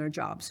removed from their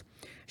jobs.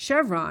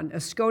 Chevron, a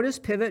SCOTUS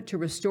pivot to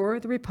restore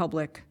the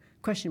republic,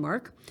 question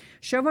mark.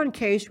 Chevron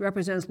case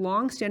represents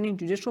long-standing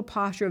judicial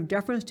posture of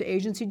deference to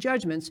agency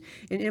judgments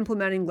in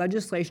implementing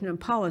legislation and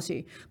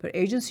policy, but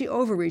agency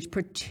overreach,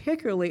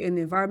 particularly in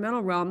the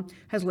environmental realm,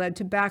 has led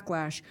to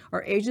backlash.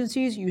 Are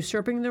agencies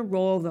usurping the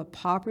role of the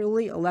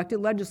popularly elected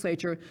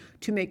legislature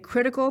to make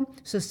critical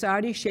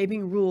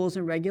society-shaping rules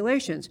and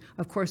regulations?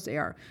 Of course they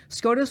are.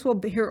 SCOTUS will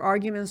hear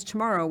arguments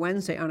tomorrow,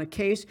 Wednesday, on a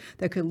case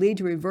that could lead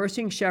to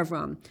reversing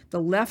Chevron.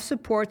 The left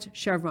supports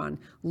Chevron,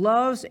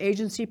 loves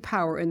agency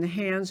power in the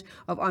hands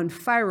of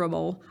unfireable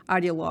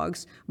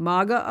ideologues.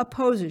 MAGA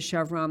opposes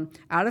Chevron.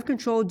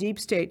 Out-of-control deep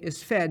state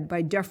is fed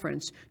by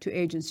deference to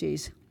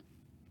agencies.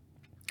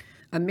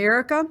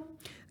 America,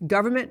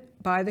 government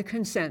by the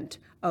consent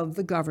of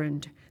the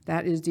governed.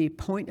 That is the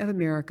point of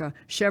America.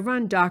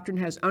 Chevron doctrine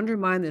has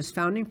undermined this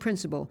founding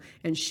principle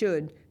and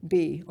should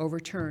be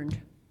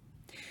overturned.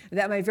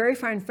 That, my very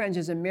fine friends,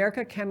 is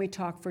America Can We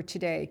Talk for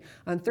today.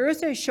 On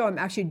Thursday's show, I'm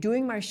actually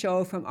doing my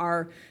show from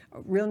our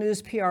Real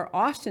News PR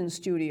Austin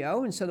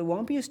studio, and so there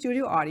won't be a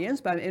studio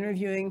audience, but I'm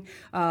interviewing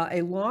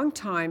a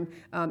longtime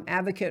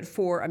advocate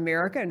for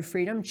America and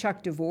freedom,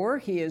 Chuck DeVore.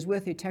 He is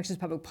with the Texas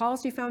Public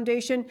Policy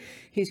Foundation.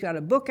 He's got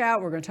a book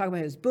out. We're going to talk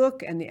about his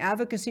book and the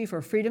advocacy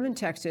for freedom in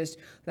Texas.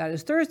 That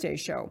is Thursday's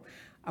show.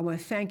 I want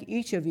to thank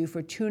each of you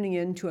for tuning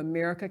in to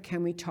America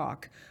Can We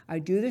Talk. I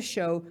do this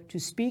show to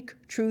speak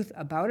truth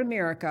about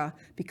America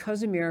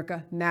because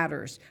America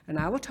matters. And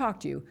I will talk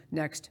to you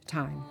next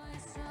time.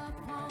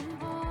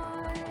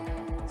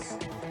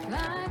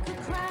 Like a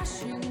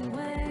crashing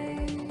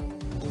wave.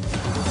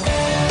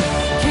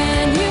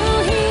 Can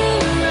you hear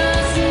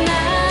us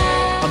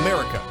now?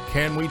 America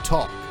Can We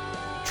Talk?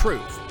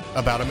 Truth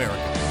about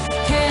America.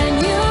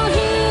 Can you